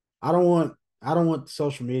 I don't want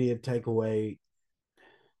social media to take away.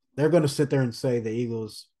 They're gonna sit there and say the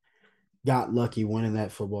Eagles got lucky winning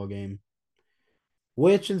that football game,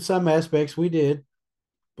 which in some aspects we did.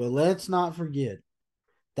 But let's not forget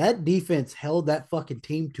that defense held that fucking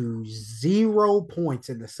team to 0 points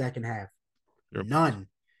in the second half. 0 points. None.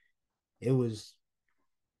 It was,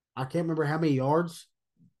 I can't remember how many yards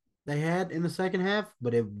they had in the second half,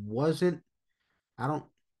 but it wasn't, I don't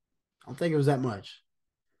think it was that much.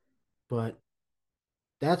 But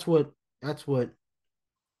that's what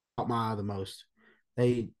caught my eye the most.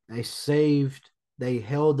 They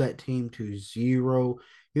held that team to zero.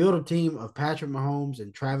 You held a team of Patrick Mahomes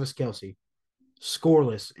and Travis Kelsey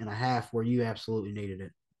scoreless in a half where you absolutely needed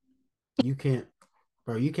it. You can't,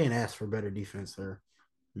 bro. You can't ask for better defense there.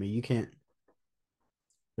 I mean, you can't.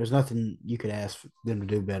 There's nothing you could ask them to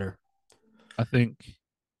do better. I think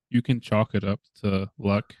you can chalk it up to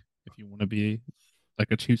luck if you want to be like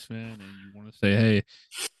a Chiefs fan and you want to say, hey,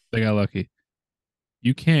 they got lucky.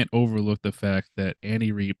 You can't overlook the fact that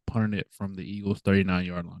Andy Reid punted it from the Eagles'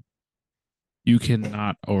 39-yard line. You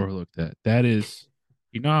cannot overlook that. That is,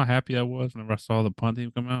 how happy I was whenever I saw the punt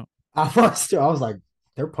team come out. I was like,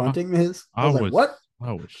 they're I, punting this. I I was like, was what?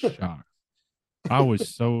 I was shocked. I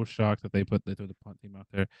was so shocked that they threw the punt team out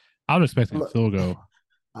there. I was expecting a field goal.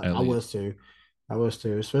 at I least. was too. I was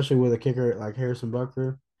too, especially with a kicker like Harrison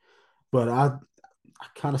Butker. But I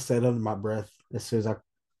kind of said under my breath as soon as I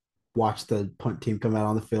watched the punt team come out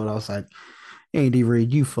on the field. I was like, Andy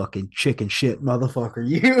Reid, you fucking chicken shit motherfucker.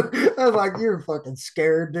 You I was like, you're fucking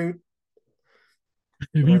scared, dude.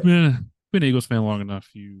 If you've But been an Eagles fan long enough,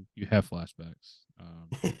 you have flashbacks.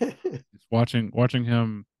 I It's watching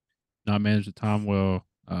him not manage the time well,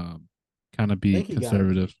 kind of be think he got,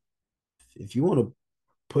 conservative. if you want to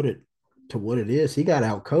put it to what it is, he got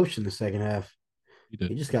out coached in the second half. He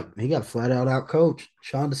did for sure. He got flat out out coached.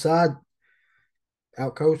 Sean Desai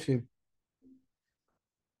out coached him.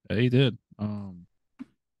 Yeah, he did.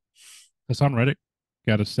 Hassan Reddick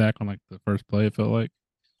got a sack on like the first play. It felt like.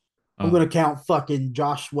 I'm Um, gonna count fucking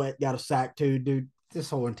Josh Sweat got a sack too, dude. This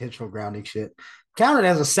whole intentional grounding shit. Count it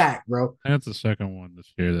as a sack, bro. that's the second one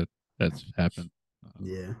this year that's happened.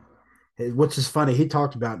 Yeah. Which is funny. He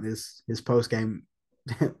talked about in his post game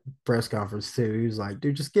press conference too. He was like,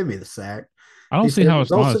 dude, just give me the sack. I He don't see said it how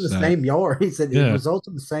it's not results a in the sack. same yard. He said it Yeah, results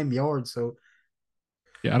in the same yard. So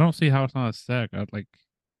yeah. I don't see how it's not a sack.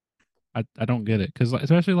 I don't get it because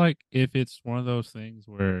especially like if it's one of those things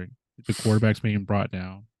where the quarterback's being brought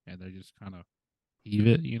down and they just kind of heave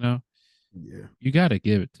it, yeah, you got to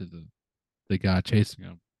give it to the guy chasing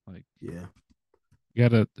him. Like yeah, you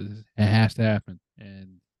got to, it has to happen.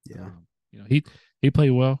 And yeah. um, he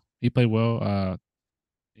played well. He played well.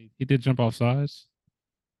 He did jump off sides.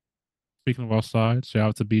 Speaking of off sides, shout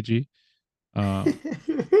out to BG.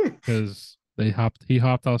 Because he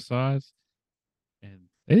hopped off sides and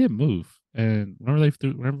they didn't move. And whenever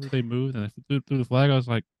they moved and they threw the flag, I was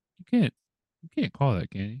like, you can't call that,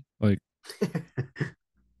 can you? Like,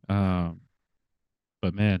 um,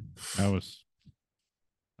 but man, that was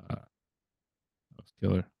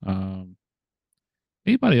killer.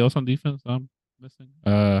 Anybody else on defense I'm missing?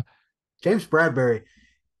 James Bradbury.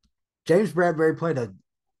 James Bradbury played a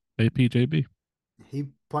APJB. he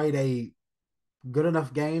played a good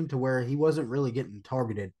enough game to where he wasn't really getting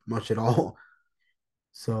targeted much at all.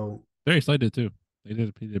 So Very Slade did too. He had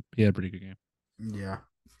a pretty good game. yeah.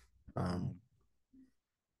 Um, Um,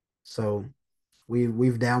 so we've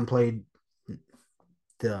downplayed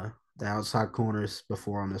the outside corners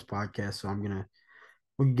before on this podcast. So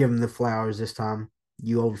we can give him the flowers this time.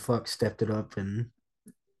 You old fuck stepped it up and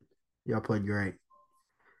y'all played great.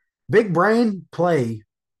 Big brain play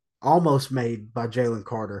almost made by Jalen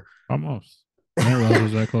Carter. almost. I didn't realize it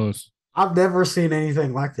was that close. I've never seen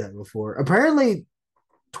anything like that before. Apparently,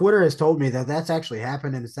 Twitter has told me that that's actually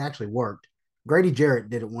happened and it's actually worked. Grady Jarrett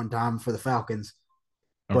did it one time for the Falcons,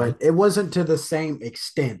 Oh, really? but it wasn't to the same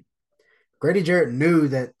extent. Grady Jarrett knew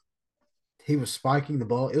that he was spiking the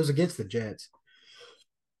ball. It was against the Jets.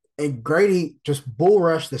 And Grady just bull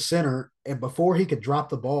rushed the center. And before he could drop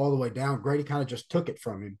the ball all the way down, Grady kind of just took it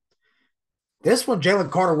from him. This one,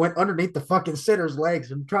 Jalen Carter went underneath the fucking center's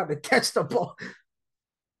legs and tried to catch the ball.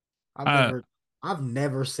 I've I never, I've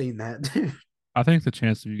never seen that. I think the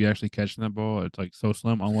chance of you actually catching that ball it's like so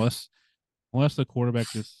slim unless the quarterback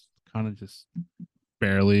just kind of just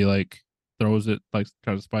barely like throws it like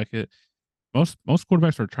tries to spike it. Most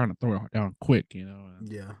quarterbacks are trying to throw it down quick, and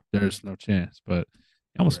Yeah. there's no chance. But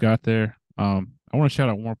he almost Yeah. got there. I want to shout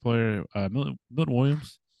out one more player, Milton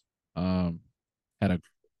Williams. Had a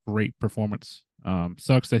great performance.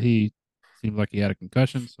 Sucks that he seemed like he had a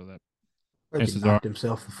concussion, so that Like he chances are, knocked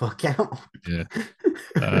himself the fuck out.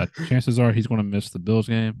 yeah, chances are he's going to miss the Bills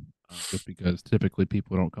game, just because typically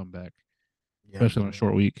people don't come back, Yeah. especially on a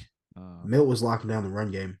short week. Milt was locking down the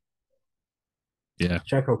run game. Yeah,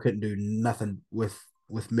 Checo couldn't do nothing with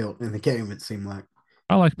Milt in the game, it seemed like.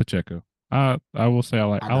 I like Pacheco. I will say I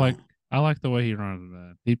I like don't. I like the way he runs,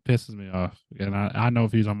 man. He pisses me off, and I know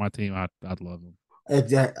if he was on my team, I'd love him.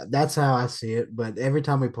 That's how I see it. But every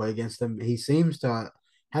time we play against him, he seems to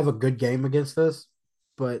have a good game against us.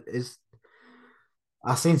 But it's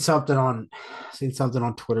I seen something on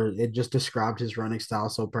Twitter. It just described his running style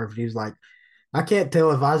so perfect. He was like, I can't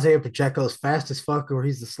tell if Isaiah Pacheco is fast as fuck or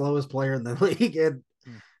he's the slowest player in the league, and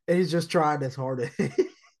he's just trying as hard as.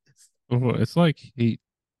 Well, it's like the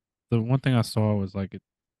one thing I saw was like it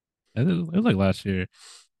was like last year.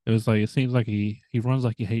 It was like it seems like he runs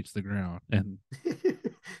like he hates the ground, and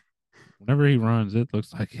whenever he runs, it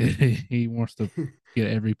looks like he wants to get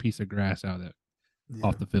every piece of grass out of it Yeah.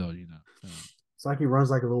 off the field. So, It's like he runs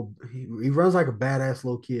like a little. He runs like a badass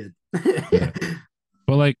little kid. yeah.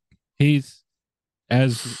 But like he's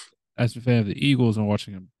as as a fan of the Eagles and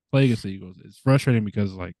watching him play against the Eagles, it's frustrating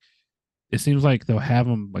because like it seems like they'll have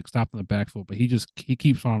him like stop in the backfield, but he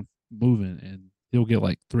keeps on moving and he'll get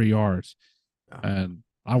like 3 yards. And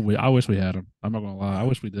I wish we had him. I'm not gonna lie, I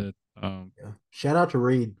wish we did. Yeah. Shout out to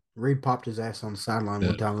Reed. Reed popped his ass on the sideline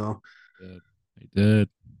one did, time though. did. He did.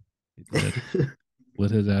 He did.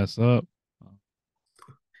 Lit his ass up.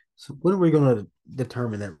 So when are we going to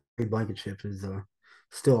determine that Reed Blankenship is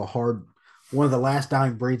still one of the last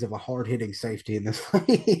dying breeds of a hard hitting safety in this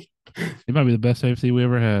league? He might be the best safety we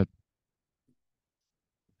ever had.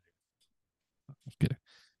 Just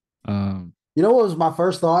kidding. You know what was my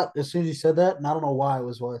first thought as soon as you said that, and I don't know why it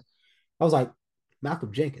was what I was like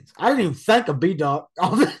Malcolm Jenkins. I didn't even think of B Dog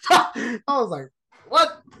all the time. I was like,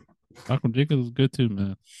 what? Malcolm Jenkins was good too,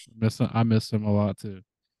 man. I miss him a lot too.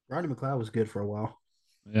 Rodney McLeod was good for a while.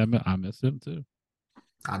 Yeah, I miss him too.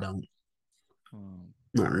 I don't. Um,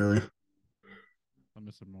 Not really. I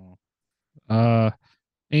miss him all.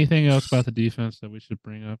 Anything else about the defense that we should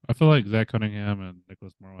bring up? I feel like Zach Cunningham and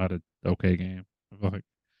Nicholas Morrow had an okay game. I feel like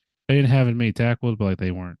they didn't have as many tackles, but like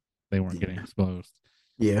they weren't getting exposed.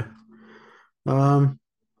 Yeah. Um,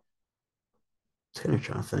 just gonna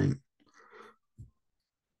try to think.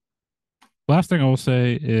 Last thing I will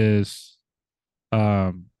say is,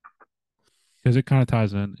 because it kind of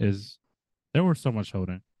ties in, is there was so much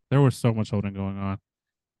holding. There was so much holding going on.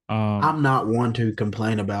 I'm not one to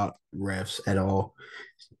complain about refs at all.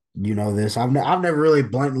 You know this. I've never really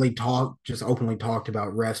blatantly just openly talked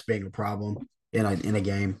about refs being a problem in a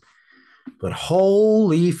game. But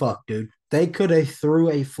holy fuck, dude. They could have threw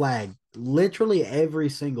a flag literally every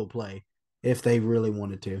single play if they really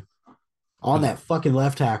wanted to. On that fucking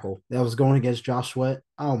left tackle that was going against Josh Sweat.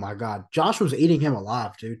 Oh my God. Josh was eating him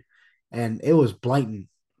alive, dude. And it was blatant,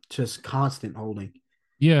 just constant holding.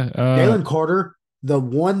 Yeah. Jalen Carter, the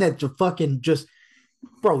one that just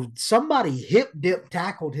bro, somebody hip dip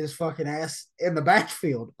tackled his fucking ass in the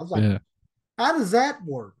backfield. I was like, yeah. how does that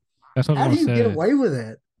work? That's what I How do was you gonna get say. away with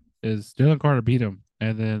that? Is Jalen Carter beat him,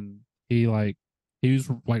 and then he was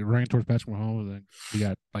like running towards Patrick Mahomes, and he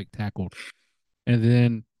got like tackled, and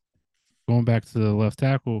then going back to the left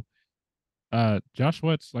tackle, Josh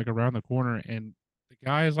Sweat's like around the corner, and the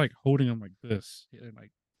guy is like holding him like this, and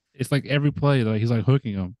like it's like every play like he's like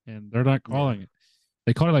hooking him, and they're not calling it.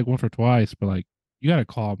 They call it like once or twice, but like you got to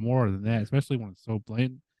call more than that, especially when it's so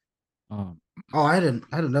blatant. Oh, I had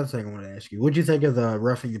another thing I wanted to ask you. What'd you think of the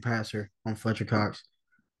roughing the passer on Fletcher Cox?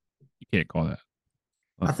 You can't call that.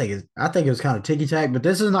 I think it was kind of ticky tack, but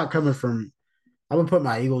this is not coming from. I'm gonna put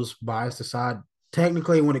my Eagles bias aside.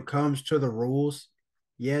 Technically, when it comes to the rules,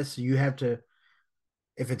 yes, you have to.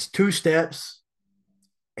 If it's two steps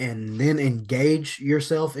and then engage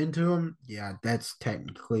yourself into them, yeah, that's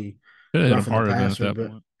technically Could have hit him roughing the harder than at passer. that But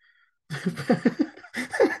point.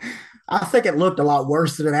 I think it looked a lot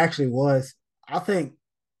worse than it actually was. I think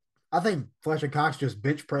I think Fletcher Cox just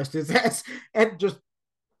bench pressed his ass and just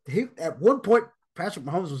he at one point Patrick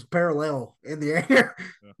Mahomes was parallel in the air.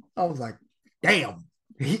 Yeah. I was like, damn.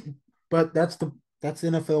 But that's the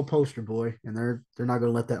NFL poster boy, and they're not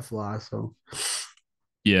gonna let that fly. So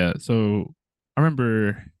Yeah. So I remember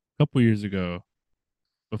a couple years ago,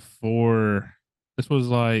 before this was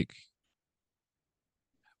like,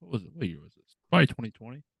 what was it? What year was this? Probably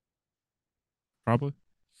 2020, probably.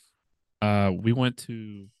 We went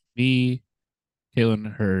to me,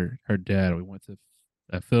 Caitlin, her dad. We went to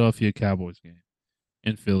a Philadelphia Cowboys game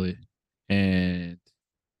in Philly, and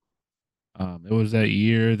it was that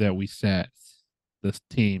year that we sat this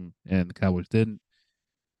team and the Cowboys didn't.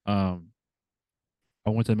 Um, I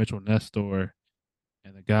went to the Mitchell Ness store,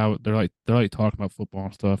 and the guy they're like talking about football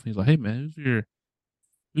and stuff. He's like, "Hey man, who's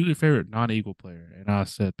your favorite non-Eagle player?" And I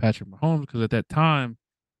said Patrick Mahomes because at that time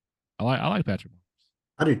I like Patrick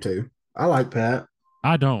Mahomes. I do too. I like Pat.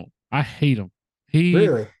 I don't. I hate him. He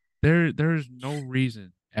Really? there's no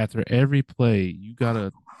reason after every play you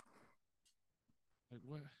gotta like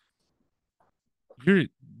what your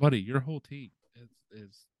buddy, your whole team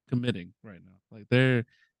is committing right now. Like they're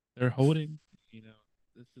holding, you know,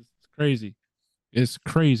 this is crazy. It's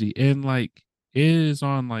crazy. And like it is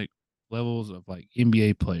on like levels of like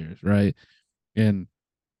NBA players, right? And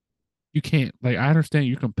you can't like I understand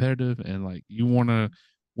you're competitive and like you wanna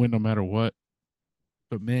win no matter what,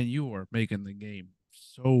 but man, you are making the game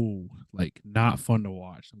so like not fun to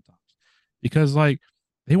watch sometimes. Because like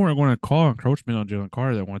they weren't going to call encroachment on Jalen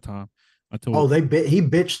Carter that one time Oh, until he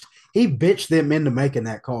bitched them into making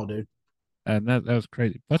that call, dude. and that was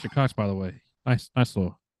crazy. Fletcher Cox, by the way, nice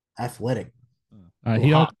little. Athletic. Little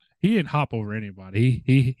He hop. he didn't hop over anybody.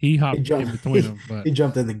 He He hopped in jumped between them, but he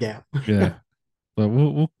jumped in the gap. yeah. But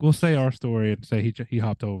we'll say our story and say he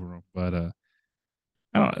hopped over him. But I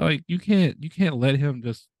don't like you can't let him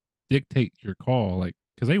just dictate your call like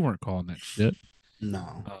because they weren't calling that shit.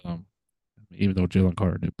 No. Even though Jalen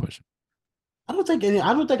Carter did push him. I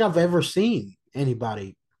don't think I've ever seen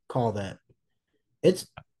anybody call that. It's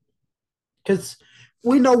because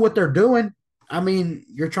we know what they're doing. I mean,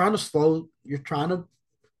 you're trying to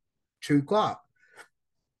chew clock,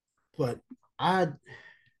 but I,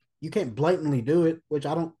 you can't blatantly do it, which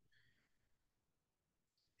I don't.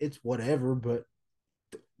 It's whatever, but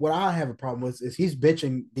what I have a problem with is he's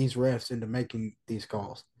bitching these refs into making these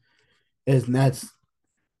calls. And that's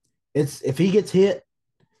it's if he gets hit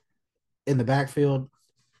in the backfield,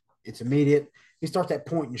 it's immediate. He starts that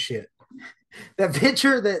point and shit. That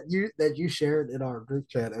picture that you shared in our group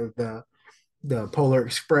chat of the Polar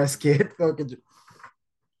Express kid, fucking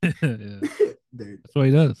Yeah. dude. That's what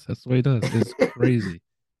he does. That's what he does. It's crazy.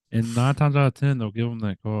 And 9 times out of 10, they'll give him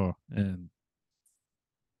that call. And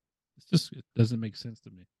it doesn't make sense to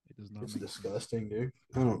me. It does not It's make sense. disgusting, dude.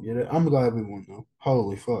 I don't get it. I'm glad we won though.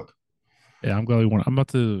 Holy fuck. Yeah, I'm glad we won. I'm about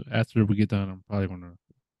to, after we get done, I'm probably going to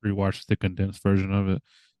rewatch the condensed version of it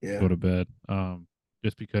and Yeah. go to bed.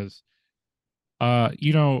 Just because, uh,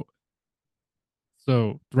 you know,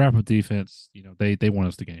 so the wrap up defense, they won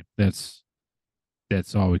us the game. That's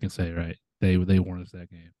all we can say, right? They won us that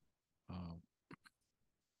game. Um,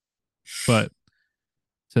 but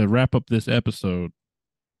to wrap up this episode,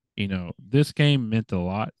 this game meant a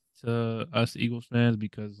lot to us Eagles fans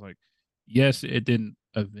because, like, yes, it didn't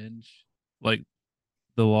avenge like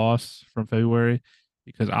the loss from February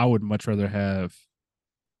because I would much rather have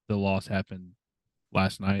the loss happen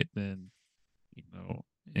last night than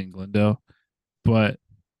in Glendale. But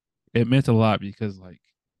it meant a lot because, like,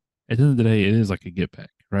 at the end of the day, it is like a get back,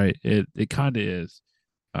 right? It kind of is,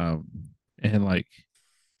 um, and like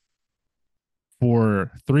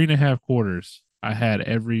for 3.5 quarters, I had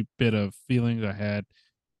every bit of feelings I had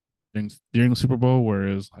during the Super Bowl, where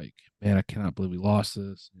it was like, man, I cannot believe we lost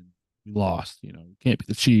this, and we lost. We can't beat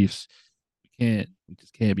the Chiefs. We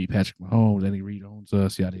just can't beat Patrick Mahomes. Andy Reid owns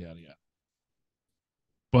us, yada yada yada.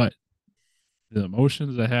 But the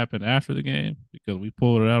emotions that happened after the game, because we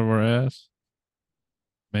pulled it out of our ass,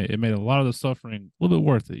 it made a lot of the suffering a little bit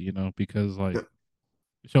worth it, because like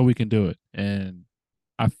show we can do it. And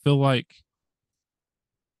I feel like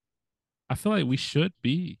we should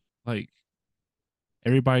be like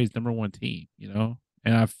everybody's number one team.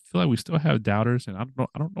 And I feel like we still have doubters, and I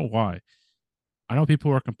don't know why. I know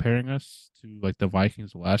people are comparing us to like the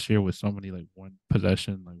Vikings last year with so many like one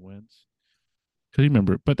possession like wins. Because you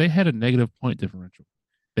remember, but they had a negative point differential.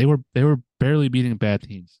 They were barely beating bad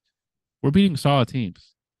teams. We're beating solid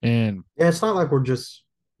teams, and Yeah, it's not like we're just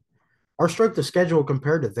our strength of schedule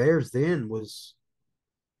compared to theirs then was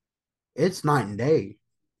it's night and day.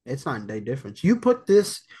 It's night and day difference. You put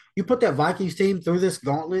that Vikings team through this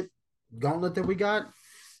gauntlet that we got,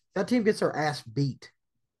 that team gets their ass beat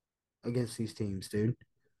against these teams, dude.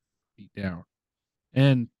 beat down.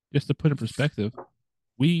 And just to put in perspective,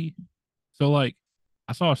 we so like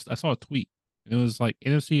I saw a tweet. And it was like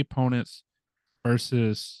NFC opponents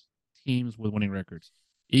versus teams with winning records.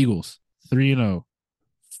 Eagles 3-0,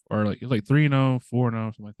 or like it was like 3-0, 4-0,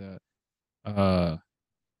 something like that.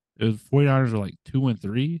 It was 49ers were like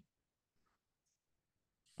 2-3.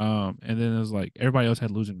 And then it was like everybody else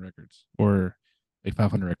had losing records or like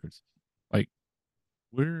 500 records. Like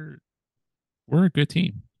we're we're a good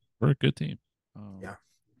team. We're a good team. Um, Yeah.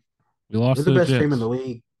 we We're lost the to the best team in the Jets.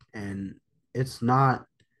 league. And it's not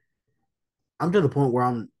I'm to the point where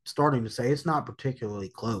I'm starting to say it's not particularly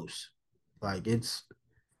close. Like it's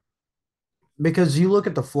because you look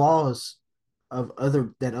at the flaws of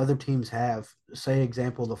other teams have, say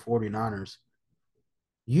example the 49ers.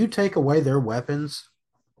 You take away their weapons,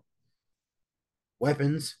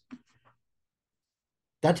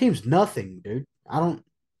 that team's nothing, dude. I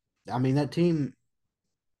mean that team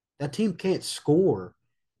can't score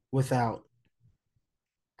without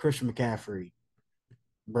Christian McCaffrey,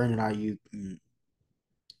 Brandon Ayuk,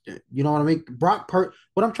 you know what I mean?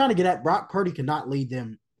 What I'm trying to get at, Brock Purdy cannot lead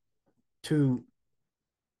them to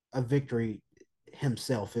a victory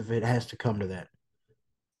himself if it has to come to that.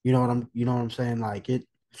 You know what I'm saying? Like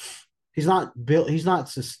he's not built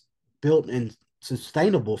and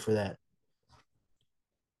sustainable for that.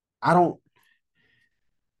 I don't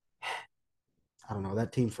I don't know.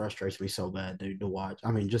 That team frustrates me so bad, dude, to watch.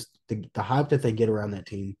 I mean, just the hype that they get around that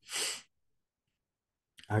team,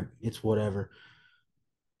 it's whatever.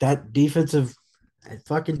 That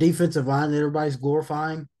fucking defensive line that everybody's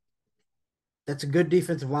glorifying, that's a good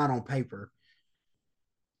defensive line on paper.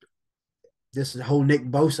 This is the whole Nick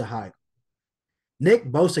Bosa hype. Nick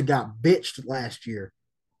Bosa got bitched last year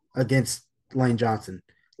against Lane Johnson.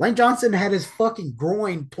 Lane Johnson had his fucking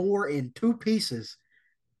groin tore in two pieces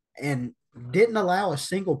and didn't allow a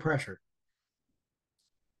single pressure.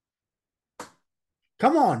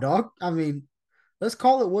 Come on, dog. I mean, let's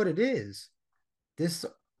call it what it is. This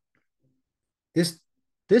this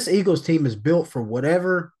this Eagles team is built for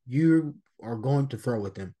whatever you are going to throw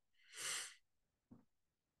at them.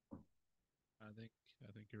 I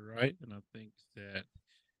think you're right, and I think that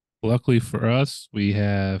luckily for us, we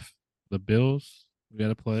have the Bills. We got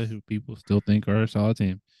to play, who people still think are a solid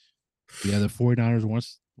team. We have the 49ers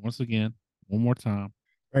once again, one more time,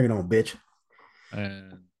 Bring it on, bitch.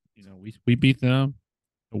 and we beat them.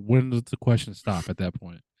 When does the question stop at that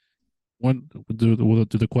point? When do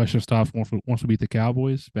the questions stop once we beat the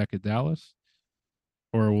Cowboys back at Dallas,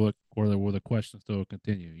 or will the question still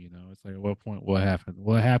continue? It's like at what point will it happen?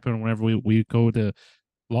 Will it happen whenever we go to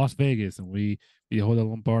Las Vegas and we hold the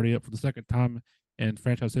Lombardi up for the second time in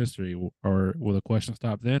franchise history, or will the question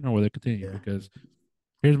stop then, or will it continue? Yeah. Because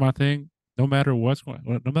here's my thing: no matter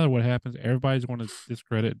no matter what happens, everybody's going to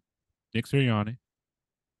discredit Nick Sirianni,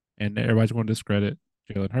 and everybody's going to discredit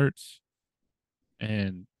Jalen Hurts,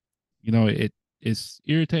 and it's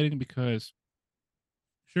irritating because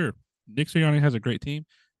sure, Nick Sirianni has a great team,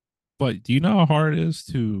 but do you know how hard it is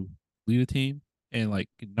to lead a team and like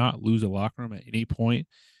not lose a locker room at any point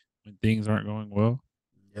when things aren't going well?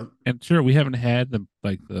 Yep. And sure, we haven't had the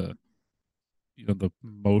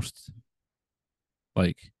most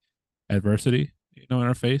like adversity, in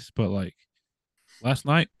our face, but like last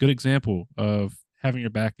night, good example of having your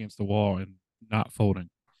back against the wall and not folding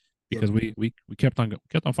Yep. because we kept on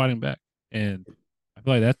fighting back, and I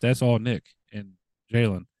feel like that's all Nick and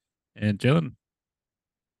Jalen, and Jalen,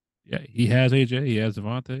 yeah, he has AJ, he has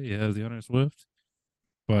Devontae, he has DeAndre Swift,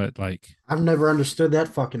 but like I've never understood that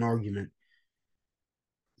fucking argument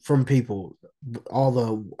from people.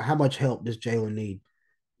 Although, how much help does Jalen need?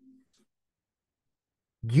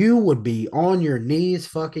 You would be on your knees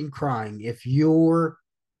fucking crying if your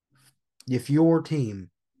team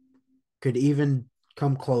could even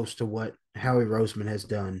come close to what Howie Roseman has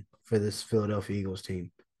done for this Philadelphia Eagles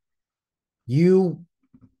team. You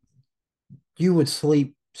you would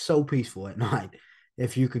sleep so peaceful at night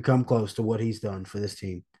if you could come close to what he's done for this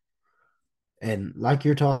team. And like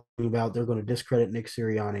you're talking about, they're going to discredit Nick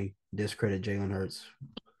Sirianni, discredit Jalen Hurts.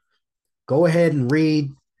 Go ahead and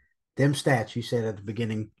read them stats you said at the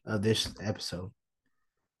beginning of this episode.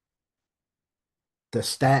 The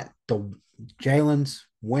Jalen's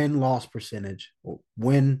win loss percentage, or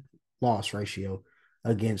win loss ratio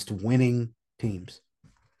against winning teams.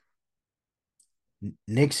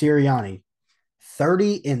 Nick Sirianni,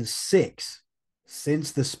 30-6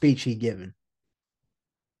 since the speech he given.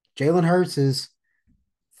 Jalen Hurts is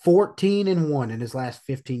 14-1 in his last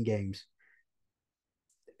 15 games,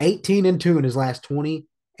 18-2 in his last 20,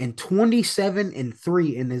 and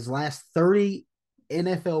 27-3 in his last 30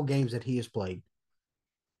 NFL games that he has played.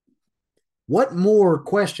 What more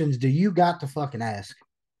questions do you got to fucking ask?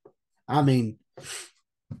 I mean,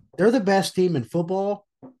 they're the best team in football.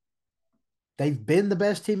 They've been the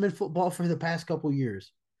best team in football for the past couple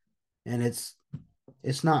years, and it's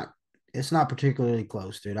not particularly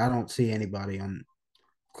close, dude. I don't see anybody on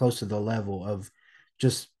close to the level of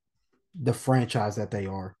just the franchise that they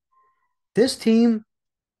are. This team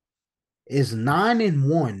is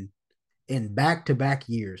 9-1 in back-to-back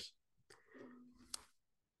years.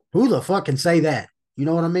 Who the fuck can say that? You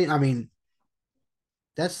know what I mean? I mean,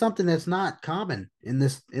 that's something that's not common in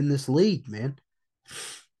this league, man.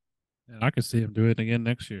 and I could see him do it again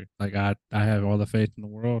next year. Like I have all the faith in the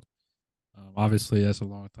world. Obviously, that's a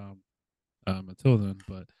long time until then,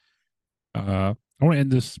 but I want to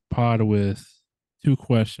end this pod with two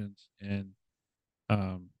questions. And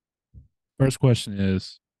um, first question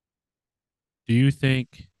is: do you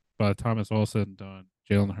think by the time it's all said and done,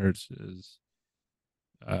 Jalen Hurts is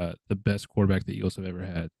the best quarterback the Eagles have ever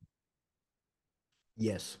had?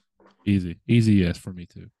 Yes. Easy yes for me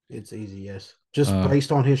too. It's easy, yes. Just Uh,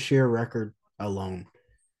 based on his sheer record alone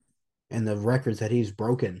and the records that he's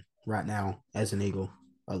broken right now as an Eagle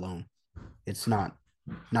alone. It's not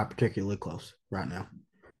particularly close right now.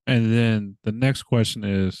 and then the next question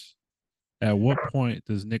is: at what point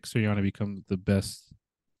does Nick Sirianni become the best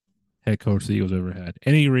head coach the Eagles ever had?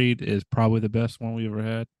 Andy Reid is probably the best one we ever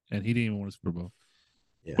had, and he didn't even win a Super Bowl.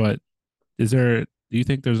 Yeah. But do you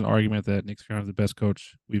think there's an argument that Nick Sirianni is the best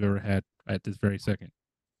coach we've ever had at this very second?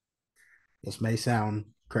 This may sound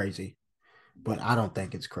crazy, but I don't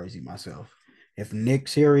think it's crazy myself. If Nick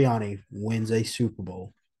Sirianni wins a Super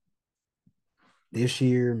Bowl this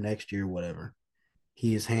year, next year, whatever,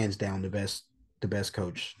 he is hands down the best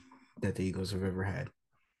coach that the Eagles have ever had.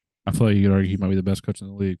 I feel like you could argue he might be the best coach in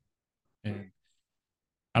the league. And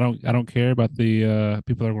I don't care about the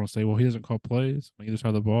people that are going to say, well, he doesn't call plays on either side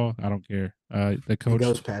of the ball. I don't care. The He coach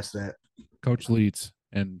goes past that. coach leads.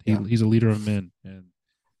 and Yeah. he's a leader of men, and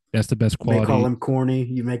that's the best You may call quality. him corny,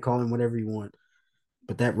 you may call him whatever you want,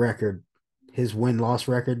 but that record, his win-loss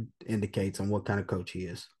record, indicates on what kind of coach he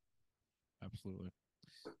is. Absolutely.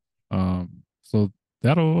 So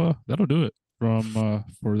that'll do it from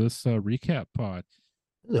for this recap pod.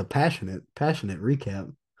 This is a passionate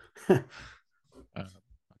recap. I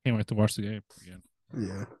can't wait to watch the game again.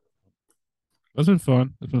 Yeah. It's been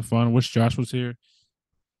fun. It's been fun. Wish Josh was here.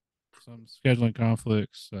 Some scheduling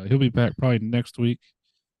conflicts. He'll be back probably next week.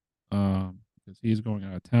 Because he's going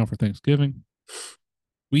out of town for Thanksgiving.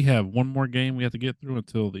 We have one more game we have to get through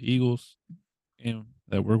until the Eagles game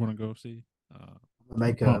that we're going to go see.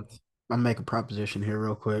 Make a I'll make a proposition here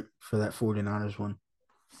real quick for that 49ers one.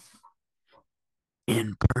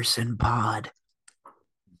 In-person pod.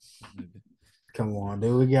 Come on,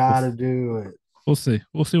 dude. We gotta do it. We'll see.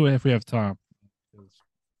 We'll see if we have time.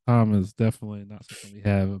 Time is definitely not something we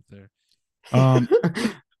have up there.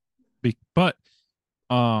 But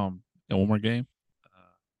one more game.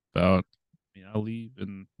 I'll leave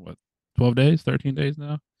in 12 days, 13 days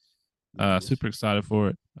now. Super excited for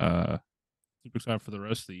it. Super excited for the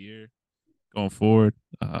rest of the year going forward.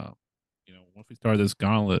 Once we start this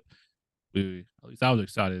gauntlet, at least I was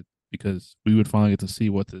excited because we would finally get to see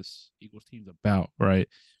what this Eagles team's about, right?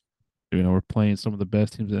 We're playing some of the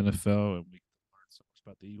best teams in the NFL, and we learn so much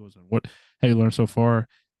about the Eagles. And what have you learned so far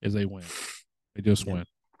is they win. They just win.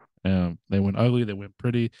 They win ugly. They win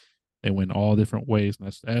pretty. They win all different ways,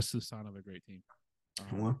 and that's the sign of a great team.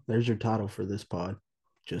 Well, there's your title for this pod.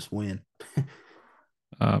 Just win.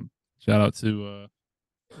 Shout out to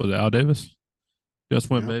was it Al Davis? Just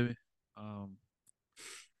win, baby.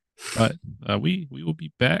 But we will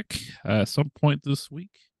be back at some point this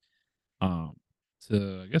week.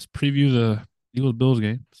 To I guess preview the Eagles Bills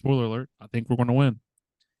game. Spoiler alert: I think we're going to win.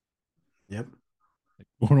 Yep,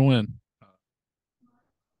 we're going to win.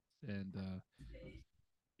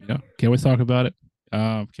 Can't wait to talk about it.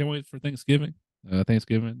 Can't wait for Thanksgiving.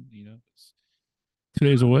 Thanksgiving, it's 2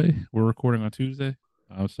 days away. We're recording on Tuesday.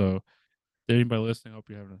 So, anybody listening, hope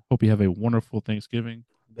you have a wonderful Thanksgiving.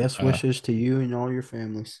 Best wishes to you and all your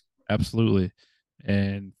families. Absolutely.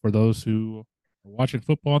 And for those who are watching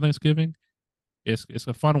football on Thanksgiving, it's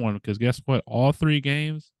a fun one because guess what? All three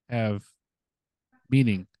games have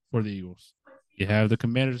meaning for the Eagles. You have the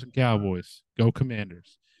Commanders and Cowboys. Go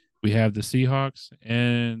Commanders. We have the Seahawks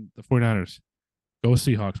and the 49ers. Go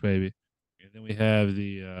Seahawks, baby. And then we have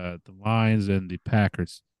the Lions and the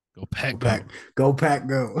Packers. Go Pack, go. Go Pack,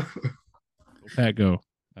 go. Go Pack, go.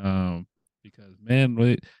 Because,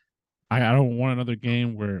 man, I don't want another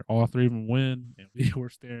game where all three of them win and we were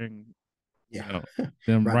staring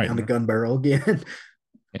them right down the gun barrel again.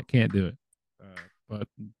 Can't do it. But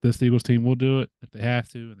this Eagles team will do it if they have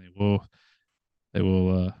to, and they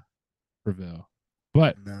will prevail.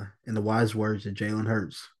 But in the wise words of Jalen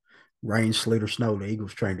Hurts, rain, sleet, or snow, the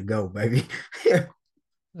Eagles train to go, baby.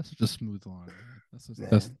 That's such a smooth line. Man.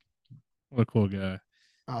 That's what a cool guy.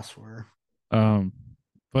 I swear.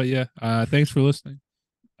 But yeah, thanks for listening.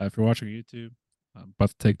 If you're watching YouTube, I'm about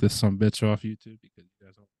to take this some bitch off YouTube because you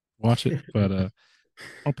guys don't watch it, but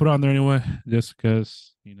I'll put it on there anyway, just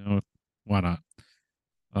because why not?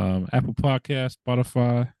 Apple Podcast,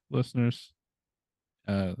 Spotify listeners,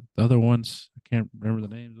 the other ones I can't remember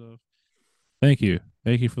the names of. Thank you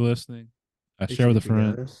for listening. Share with a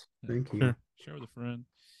friend. Thank you. Share with a friend.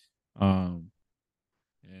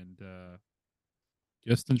 And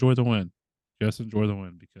just enjoy the win. Just enjoy the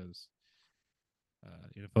win because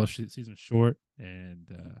NFL season's short, and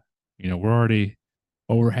we're already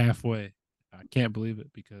over halfway. I can't believe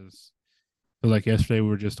it because like yesterday we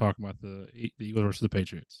were just talking about the Eagles versus the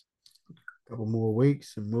Patriots. A couple more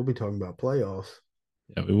weeks, and we'll be talking about playoffs.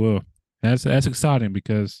 Yeah, we will. That's exciting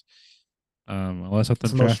because unless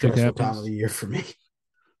something drastic happens, time of the year for me.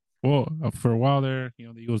 Well, for a while there,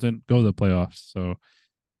 the Eagles didn't go to the playoffs, so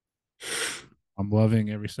I'm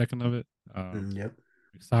loving every second of it. Yep.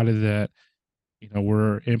 Excited that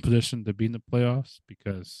we're in position to be in the playoffs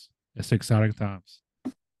because it's exciting times.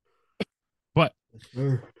 But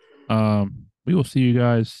we will see you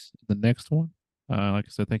guys in the next one. Like I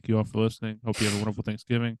said, thank you all for listening. Hope you have a wonderful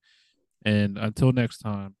Thanksgiving. And until next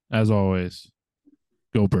time, as always,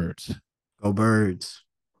 go Birds. Go Birds.